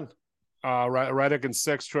 go ahead. Reddick in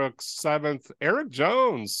 6th, Truex 7th. Eric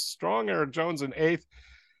Jones, strong Eric Jones in 8th.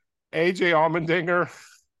 AJ Allmendinger,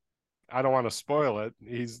 I don't want to spoil it.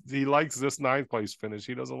 He likes this 9th place finish.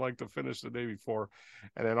 He doesn't like to finish the day before.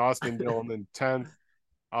 And then Austin Dillon in 10th.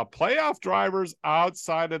 Playoff drivers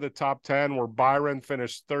outside of the top 10 were Byron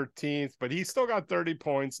finished 13th, but he still got 30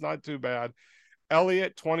 points. Not too bad.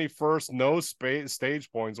 Elliott 21st, no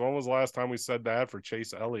stage points. When was the last time we said that for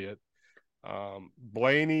Chase Elliott?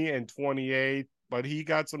 Blaney in 28th, but he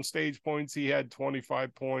got some stage points. He had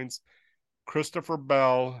 25 points. Christopher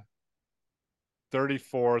Bell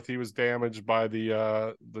 34th. He was damaged by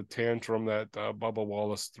the tantrum that Bubba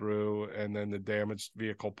Wallace threw, and then the damaged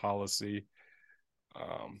vehicle policy.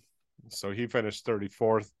 So he finished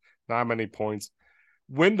 34th. Not many points.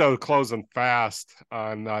 Window closing fast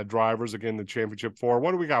on drivers. Again, the championship 4.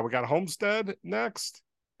 What do we got? We got Homestead next,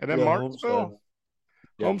 and then Martinsville.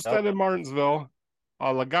 Homestead and Martinsville.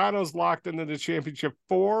 Logano's locked into the championship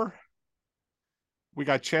 4. We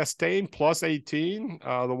got Chastain plus 18,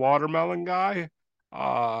 the watermelon guy.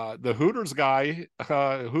 The Hooters guy,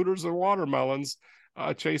 Hooters and watermelons.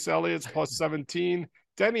 Chase Elliott's plus 17.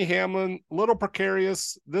 Denny Hamlin, little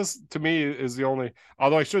precarious. This, to me, is the only,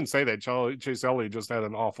 although I shouldn't say that. Chase Elliott just had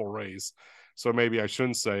an awful race. So maybe I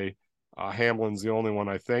shouldn't say Hamlin's the only one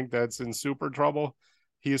I think that's in super trouble.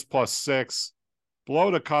 He's plus 6.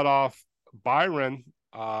 Below the cutoff, Byron,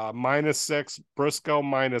 -6. Briscoe,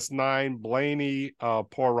 -9. Blaney,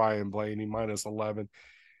 poor Ryan Blaney, -11.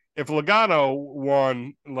 If Logano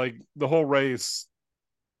won, like, the whole race,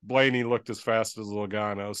 Blaney looked as fast as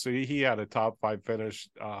Logano. So he had a top 5 finish.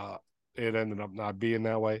 It ended up not being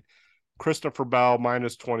that way. Christopher Bell,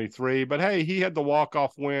 -23. But, hey, he had the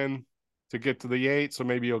walk-off win to get to the 8, so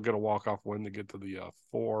maybe he'll get a walk-off win to get to the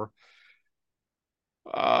 4.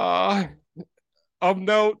 Of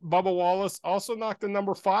note, Bubba Wallace also knocked the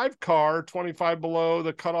number 5 car 25 below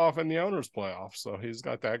the cutoff in the owners playoff. So he's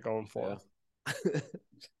got that going for him.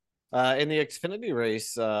 In the Xfinity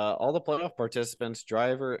race, all the playoff participants,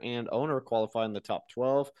 driver and owner, qualify in the top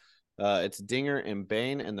 12. It's Dinger and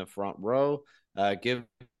Bain in the front row. Gibbs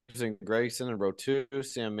and Gragson in row 2.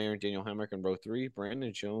 Sam Mayer and Daniel Hemrick in row 3.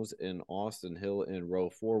 Brandon Jones and Austin Hill in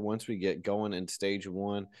row 4. Once we get going in stage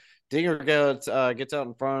 1, Dinger gets out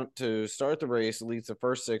in front to start the race, leads the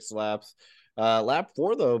first 6 laps. Lap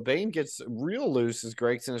 4, though, Bain gets real loose as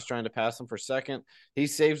Gragson is trying to pass him for second. He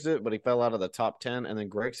saves it, but he fell out of the top 10, and then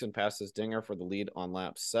Gragson passes Dinger for the lead on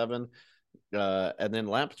lap 7. And then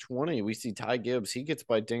lap 20, we see Ty Gibbs. He gets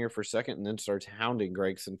by Dinger for second and then starts hounding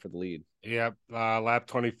Gragson for the lead. Yep. Lap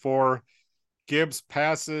 24, Gibbs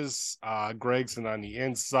passes Gragson on the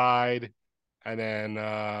inside, and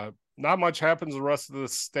then not much happens the rest of the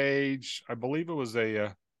stage. I believe it was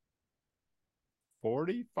a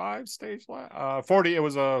 45 stage lap. 40. It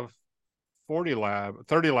was a 30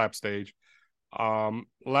 lap stage.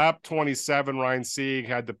 Lap 27, Ryan Sieg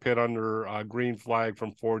had to pit under green flag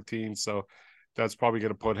from 14, so that's probably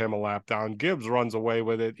going to put him a lap down. Gibbs runs away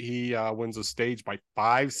with it. He wins the stage by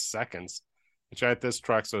 5 seconds, which at this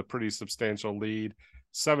track's a pretty substantial lead.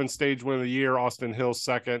 7th stage win of the year. Austin Hill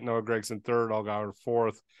 2nd, Noah Gragson 3rd, Allgaier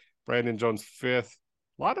 4th, Brandon Jones 5th.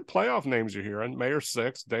 A lot of playoff names you're hearing. Mayer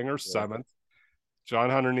 6th, Dinger 7th.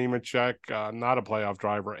 John Hunter Nemechek, not a playoff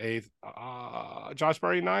driver, 8th. Josh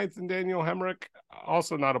Berry 9th, and Daniel Hemrick,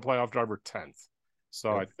 also not a playoff driver, 10th.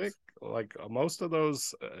 So I think like most of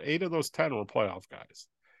those, 8 of those 10 were playoff guys.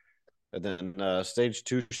 And then stage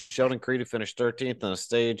 2, Sheldon Creed, who finished 13th on the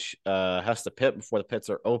stage, has to pit before the pits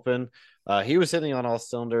are open. He was hitting on all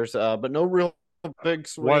cylinders, but no real big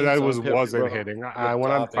swings. Well, that wasn't hitting.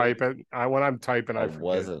 When I'm typing, I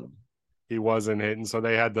forget. He wasn't hitting, so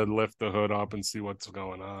they had to lift the hood up and see what's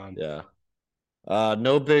going on. Yeah.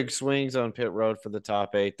 No big swings on pit road for the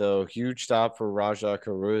top 8, though. Huge stop for Rajah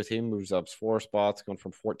Caruth. He moves up 4 spots, going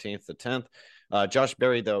from 14th to 10th. Josh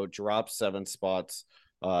Berry, though, drops 7 spots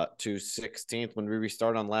to 16th when we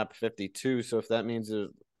restart on lap 52. So if that means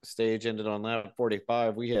the stage ended on lap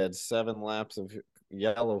 45, we had 7 laps of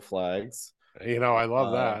yellow flags. I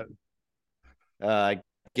love that.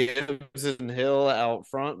 Gibbs and Hill out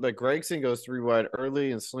front, but Gragson goes 3 wide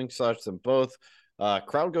early and slingshots them both.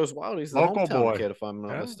 Crowd goes wild. He's the local hometown boy, kid, if I'm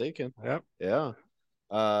not mistaken. Yep. Yeah.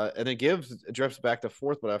 And then Gibbs drifts back to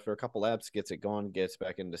 4th, but after a couple laps, gets it going, gets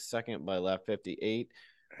back into 2nd by lap 58.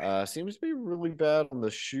 Seems to be really bad on the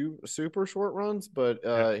super short runs, but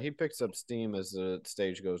he picks up steam as the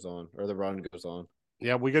stage goes on, or the run goes on.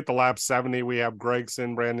 Yeah, we get to lap 70. We have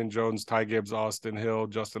Gragson, Brandon Jones, Ty Gibbs, Austin Hill,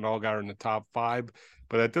 Justin Allgaier in the top 5.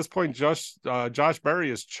 But at this point, Josh Berry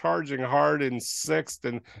is charging hard in 6th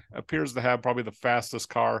and appears to have probably the fastest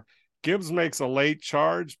car. Gibbs makes a late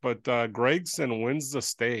charge, but Gragson wins the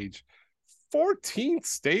stage. 14th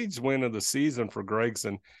stage win of the season for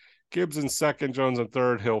Gragson. Gibbs in 2nd, Jones in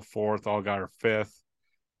 3rd, Hill 4th, Allgaier 5th.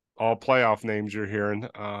 All playoff names you're hearing.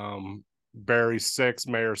 Berry 6th,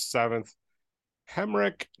 Mayer 7th.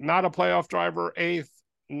 Hemrick, not a playoff driver, 8th.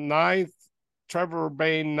 9th, Trevor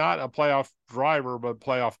Bayne, not a playoff driver, but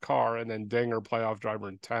playoff car. And then Dinger, playoff driver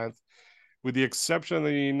in 10th. With the exception of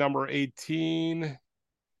the number 18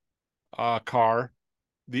 car,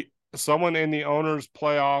 someone in the owner's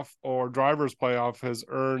playoff or driver's playoff has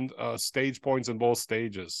earned stage points in both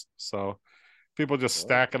stages. So people just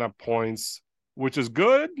stacking up points, which is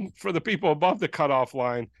good for the people above the cutoff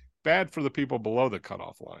line, bad for the people below the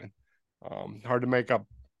cutoff line. Hard to make up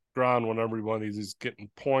ground when everybody's getting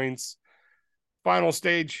points. Final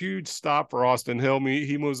stage, huge stop for Austin Hill.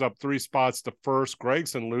 He moves up 3 spots to first.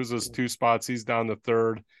 Gragson loses 2 spots. He's down to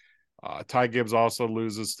third. Ty Gibbs also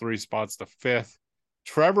loses 3 spots to fifth.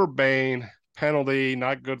 Trevor Bayne, penalty,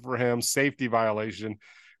 not good for him. Safety violation.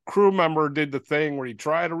 Crew member did the thing where he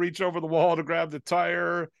tried to reach over the wall to grab the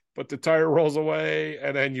tire, but the tire rolls away,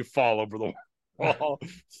 and then you fall over the wall.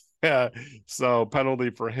 Yeah, so penalty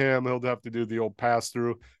for him. He'll have to do the old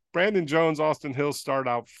pass-through. Brandon Jones, Austin Hill start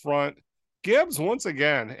out front. Gibbs, once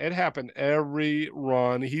again, it happened every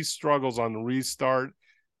run. He struggles on the restart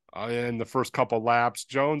in the first couple laps.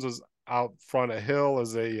 Jones is out front of Hill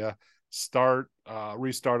as a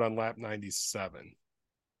restart on lap 97.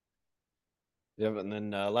 Yep, and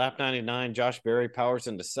then lap 99, Josh Berry powers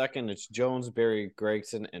into second. It's Jones, Berry,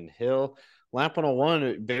 Gragson, and Hill. Lap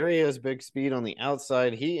 101, Berry has big speed on the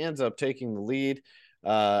outside. He ends up taking the lead.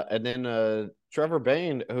 And then Trevor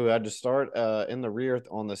Bayne, who had to start in the rear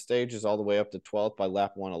on the stages all the way up to 12th by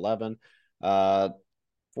lap 111.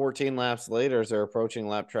 14 laps later, as they're approaching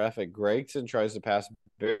lap traffic, Gragson tries to pass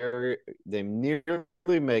Berry. They nearly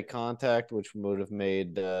make contact, which would have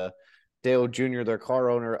made Dale Jr., their car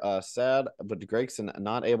owner, sad, but Gragson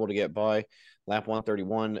not able to get by. Lap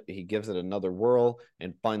 131, he gives it another whirl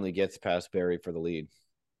and finally gets past Berry for the lead.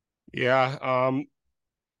 Yeah,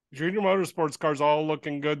 Junior Motorsports car's all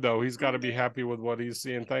looking good, though. He's got to be happy with what he's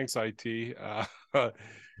seeing. Thanks, IT.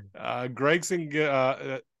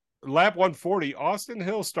 Gragson, lap 140, Austin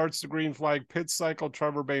Hill starts the green flag, pit cycle.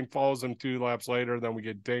 Trevor Bayne follows him 2 laps later. Then we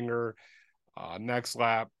get Dinger next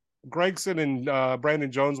lap. Gragson and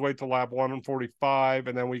Brandon Jones wait till lap 145,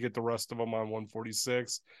 and then we get the rest of them on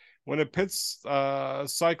 146. When it pits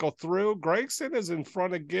cycle through, Gragson is in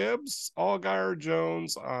front of Gibbs, Allgaier,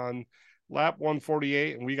 Jones on lap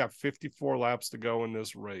 148, and we got 54 laps to go in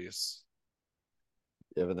this race.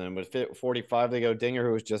 Yeah, but then with 45 to go, Dinger,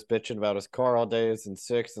 who was just bitching about his car all day, is in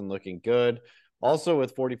 6th and looking good. Also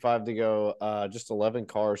with 45 to go, just 11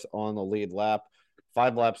 cars on the lead lap.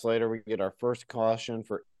 5 laps later, we get our first caution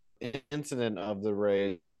for incident of the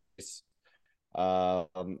race.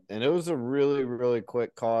 And it was a really, really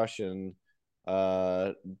quick caution.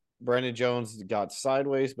 Brandon Jones got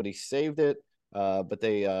sideways, but he saved it. But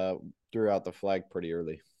they threw out the flag pretty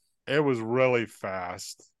early. It was really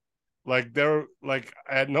fast.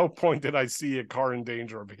 At no point did I see a car in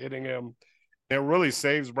danger of hitting him. It really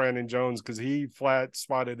saves Brandon Jones because he flat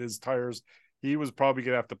spotted his tires. He was probably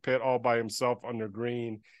going to have to pit all by himself under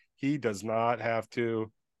green. He does not have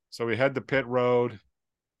to. So we head to pit road.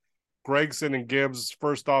 Gragson and Gibbs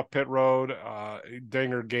first off pit road.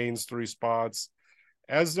 Dinger gains 3 spots.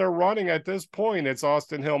 As they're running at this point, it's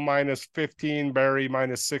Austin Hill minus 15, Berry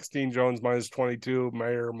minus 16, Jones minus 22,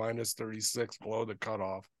 Mayer minus 36 below the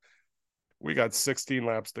cutoff. We got 16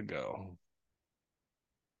 laps to go.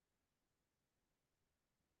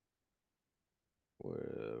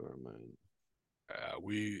 Where am I?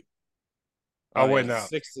 Wait, now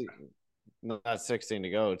 16. No, not 16 to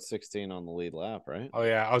go. It's 16 on the lead lap, right? Oh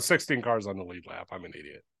yeah, I was 16 cars on the lead lap. I'm an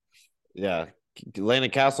idiot. Yeah. Landon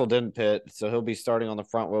Castle didn't pit, so he'll be starting on the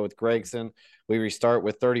front row with Gragson. We restart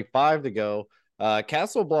with 35 to go.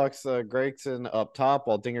 Castle blocks Gragson up top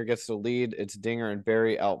while Dinger gets the lead. It's Dinger and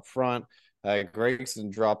Berry out front.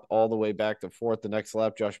 Gragson dropped all the way back to 4th the next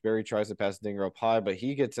lap. Josh Berry tries to pass Dinger up high, but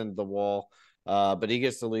he gets into the wall. But he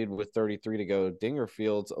gets the lead with 33 to go. Dinger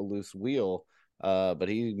fields a loose wheel, but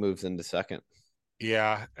he moves into 2nd.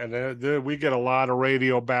 Yeah, and then we get a lot of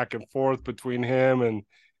radio back and forth between him and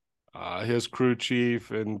his crew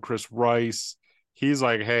chief and Chris Rice. He's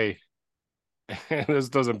like, hey, this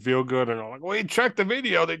doesn't feel good. And I'm like, well, you check the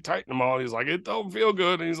video. They tighten them all. He's like, it don't feel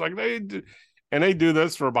good. And he's like, they do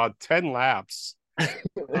this for about 10 laps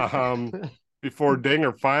before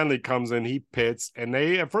Dinger finally comes in. He pits, and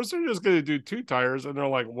at first they're just going to do 2 tires. And they're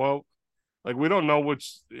like, well, we don't know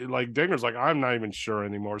which, Dinger's like, I'm not even sure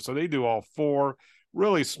anymore. So they do all 4,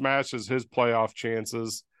 really smashes his playoff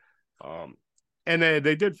chances. And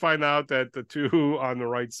they did find out that the 2 on the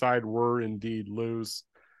right side were indeed loose.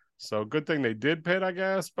 So good thing they did pit, I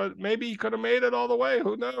guess. But maybe he could have made it all the way.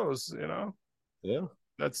 Who knows, Yeah.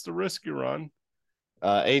 That's the risk you run.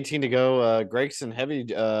 18 to go. Gregson heavy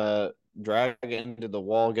drag into the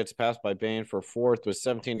wall, gets passed by Bain for fourth. With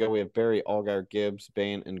 17 to go, we have Barry, Allgaier, Gibbs,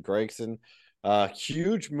 Bain, and Gregson.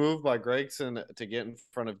 Huge move by Gregson to get in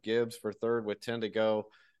front of Gibbs for third with 10 to go.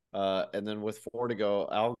 And then with 4 to go,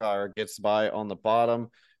 Allgaier gets by on the bottom.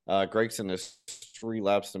 Gregson has 3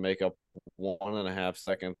 laps to make up 1.5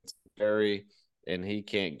 seconds. Barry, and he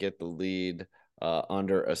can't get the lead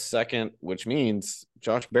under a second, which means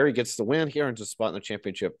Josh Berry gets the win. He earns a spot in the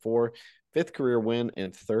championship for 5th career win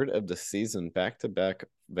and 3rd of the season. Back-to-back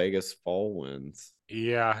Vegas fall wins.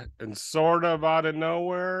 Yeah, and sort of out of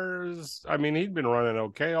nowhere. I mean, he'd been running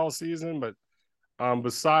okay all season, but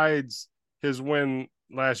besides his win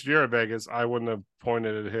last year at Vegas, I wouldn't have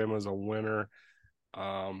pointed at him as a winner.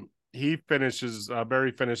 He finishes,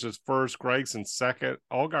 Barry finishes first, Gregson second,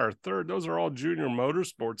 Allgaier third. Those are all junior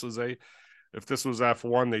motorsports. If this was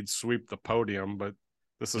F1, they'd sweep the podium, but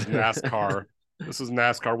this is NASCAR. This is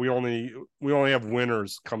NASCAR. We only have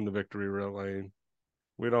winners come to victory lane.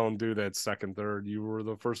 We don't do that second, third. You were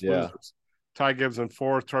the first losers. Ty Gibbs in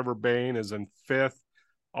fourth. Trevor Bain is in fifth.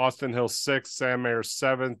 Austin Hill sixth. Sam Mayer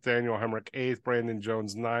seventh. Daniel Hemrick eighth. Brandon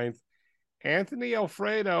Jones ninth. Anthony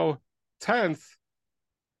Alfredo 10th.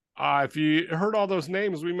 If you heard all those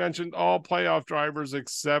names, we mentioned all playoff drivers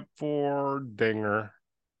except for Dinger.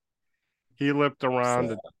 He limped around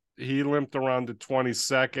to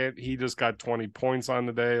 22nd. He just got 20 points on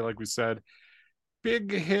the day, like we said.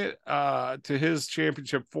 Big hit to his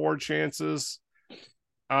championship 4 chances.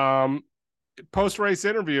 Post-race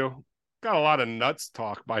interview, got a lot of nuts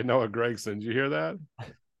talk by Noah Gragson. Did you hear that?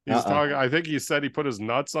 He's talking. I think he said he put his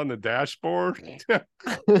nuts on the dashboard.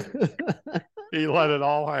 He let it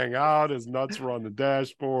all hang out. His nuts were on the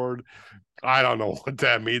dashboard. I don't know what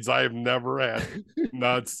that means. I have never had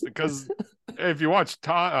nuts, because if you watch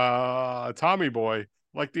Tommy Boy,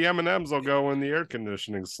 like the M&Ms will go in the air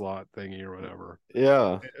conditioning slot thingy or whatever.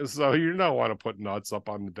 Yeah. So you don't want to put nuts up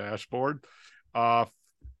on the dashboard.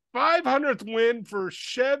 500th win for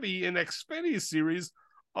Chevy in Xfinity Series,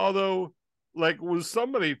 although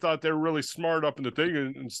somebody thought they were really smart up in the thing,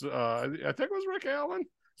 and I think it was Rick Allen.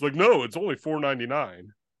 It's like, no, it's only $4.99.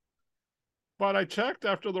 But I checked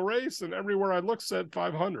after the race, and everywhere I looked said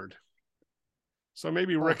 500. So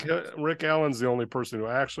maybe Rick Allen's the only person who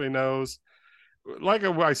actually knows. Like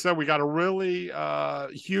I said, we got a really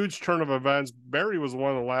huge turn of events. Barry was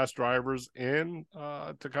one of the last drivers in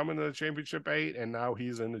to come into the championship 8, and now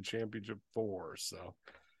he's in the championship 4. So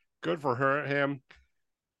good for him.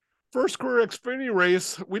 First career Xfinity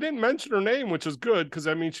race. We didn't mention her name, which is good, because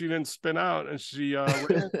that means she didn't spin out, and she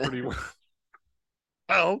ran pretty well.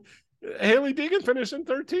 Well, Hailie Deegan finished in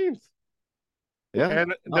 13th. Yeah.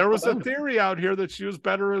 And there was a theory out here that she was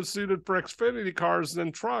better suited for Xfinity cars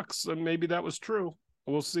than trucks, and maybe that was true.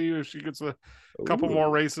 We'll see if she gets a couple more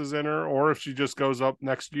races in her, or if she just goes up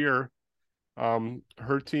next year.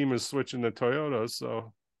 Her team is switching to Toyota,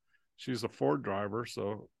 so she's a Ford driver,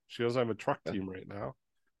 so she doesn't have a truck team right now.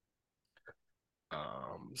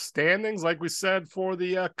 Standings, like we said, for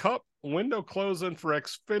the Cup, window closing for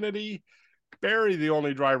Xfinity. Barry, the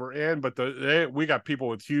only driver in, but we got people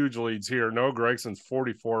with huge leads here. Noah Gregson's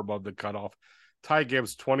 44 above the cutoff. Ty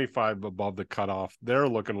Gibbs 25 above the cutoff. They're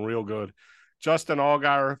looking real good. Justin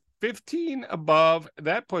Allgaier 15 above.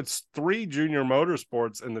 That puts 3 junior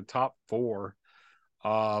motorsports in the top 4.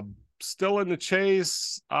 Still in the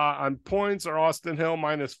chase on points are Austin Hill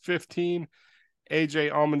minus 15.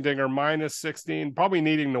 AJ Allmendinger minus 16, probably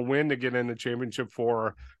needing the win to get in the championship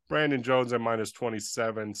 4. Brandon Jones at minus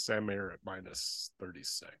 27, Sam Mayer at minus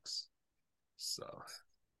 36. So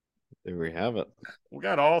there we have it. We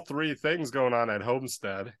got all 3 things going on at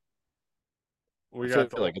Homestead. I feel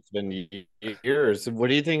like it's been years. What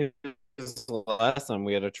do you think is the last time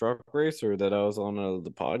we had a truck racer that I was on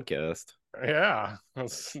the podcast? Yeah, I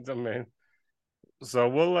mean. So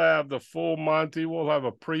we'll have the full Monty. We'll have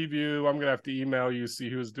a preview. I'm going to have to email you,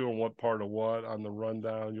 see who's doing what part of what on the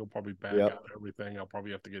rundown. You'll probably back out everything. I'll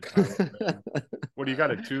probably have to get time. What do you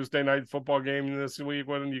got, a Tuesday night football game this week?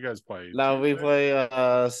 When do you guys play? No, we play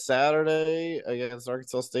Saturday against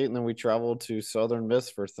Arkansas State, and then we travel to Southern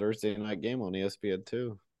Miss for Thursday night game on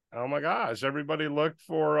ESPN2. Oh my gosh, everybody look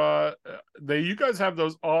for you guys have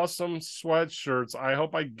those awesome sweatshirts. I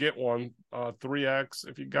hope I get one. 3X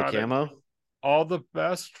if you got the camo. It. All the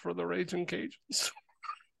best for the Raging Cajuns.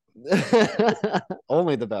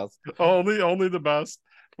 Only the best. Only the best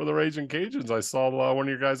for the Raging Cajuns. I saw one of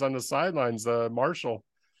your guys on the sidelines, Marshall.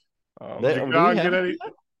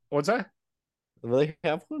 What's that? Do they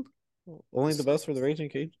have one? Only the best for the Raging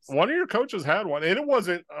Cajuns? One of your coaches had one, and it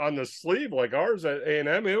wasn't on the sleeve like ours at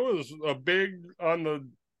A&M. It was a big on the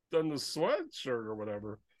done the sweatshirt or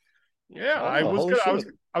whatever. Yeah, Oh, I was holy gonna.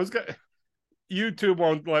 shit. I was gonna. YouTube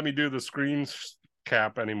won't let me do the screen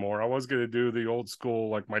cap anymore. I was gonna do the old school,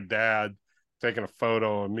 like my dad taking a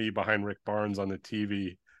photo of me behind Rick Barnes on the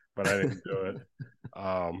TV, but I didn't do it.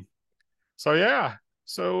 So yeah.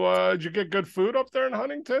 So did you get good food up there in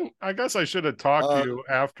Huntington? I guess I should have talked to you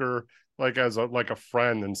after, like as a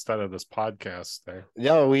friend instead of this podcast thing.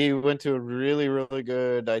 Yeah, we went to a really, really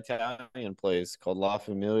good Italian place called La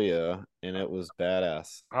Familia, and it was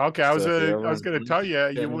badass. Okay, I was So if you're ever gonna in tell you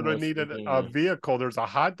Huntington, would have West needed a Virginia. vehicle. There's a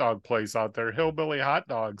hot dog place out there, Hillbilly Hot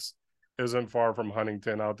Dogs, isn't far from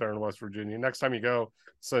Huntington out there in West Virginia. Next time you go,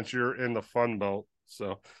 since you're in the Fun Belt.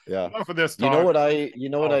 So Yeah. enough of this talk. You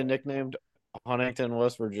know what I nicknamed Huntington,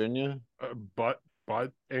 West Virginia?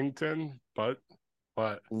 Buddington, but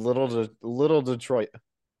Little Detroit.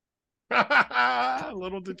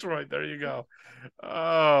 Little Detroit. There you go.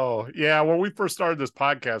 Oh yeah. When we first started this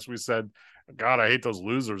podcast, we said, God, I hate those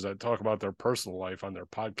losers that talk about their personal life on their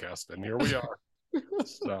podcast. And here we are.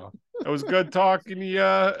 So it was good talking to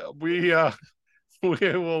you. We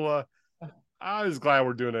will I was glad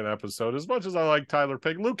we're doing an episode. As much as I like Tyler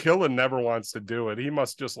Pig, Luke Hillen never wants to do it. He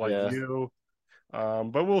must just like you.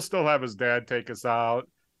 But we'll still have his dad take us out.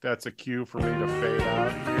 That's a cue for me to fade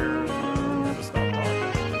out here. I'm gonna stop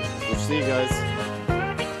talking. We'll see you guys.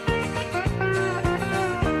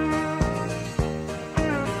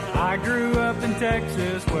 I grew up in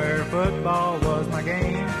Texas where football was my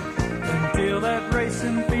game until that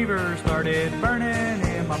racing fever started burning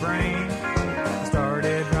in my brain. I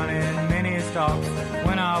started running mini stocks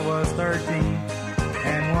when I was 13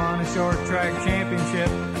 and won a short track championship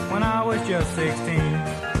when I was just 16.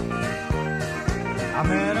 I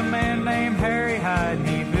met a man named Harry Hyde and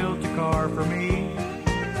he built a car for me,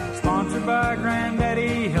 sponsored by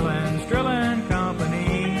Granddaddy Hillen's Drilling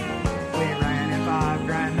Company. We ran in 5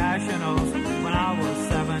 Grand Nationals when I was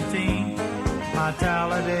 17. My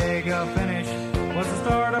Talladega finish was the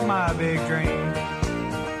start of my big dream.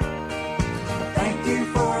 Thank you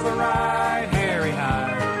for the ride, Harry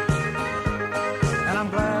Hyde, and I'm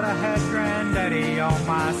glad I had Granddaddy on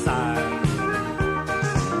my side.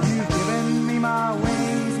 You've given me my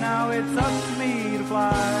wings, now it's up to me to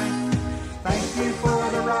fly. Thank you for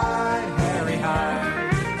the ride, Harry Hyde.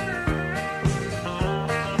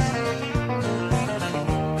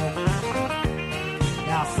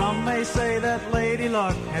 Now some may say that Lady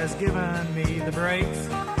Luck has given me the breaks.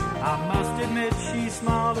 I must admit she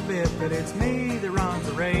smiled a bit, but it's me that runs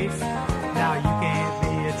the race. Now you can't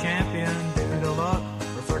be a champion due to luck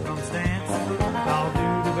or circumstance. I'll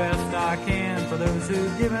do the best I can for those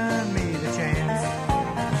who've given me the chance.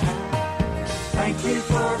 Thank you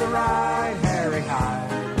for the ride, Harry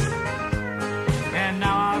Hyde. And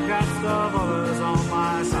now I've got stuff others on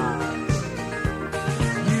my side.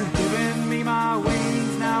 You've given me my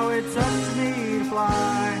wings, now it's up to me to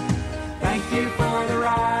fly. Thank you for the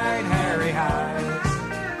ride.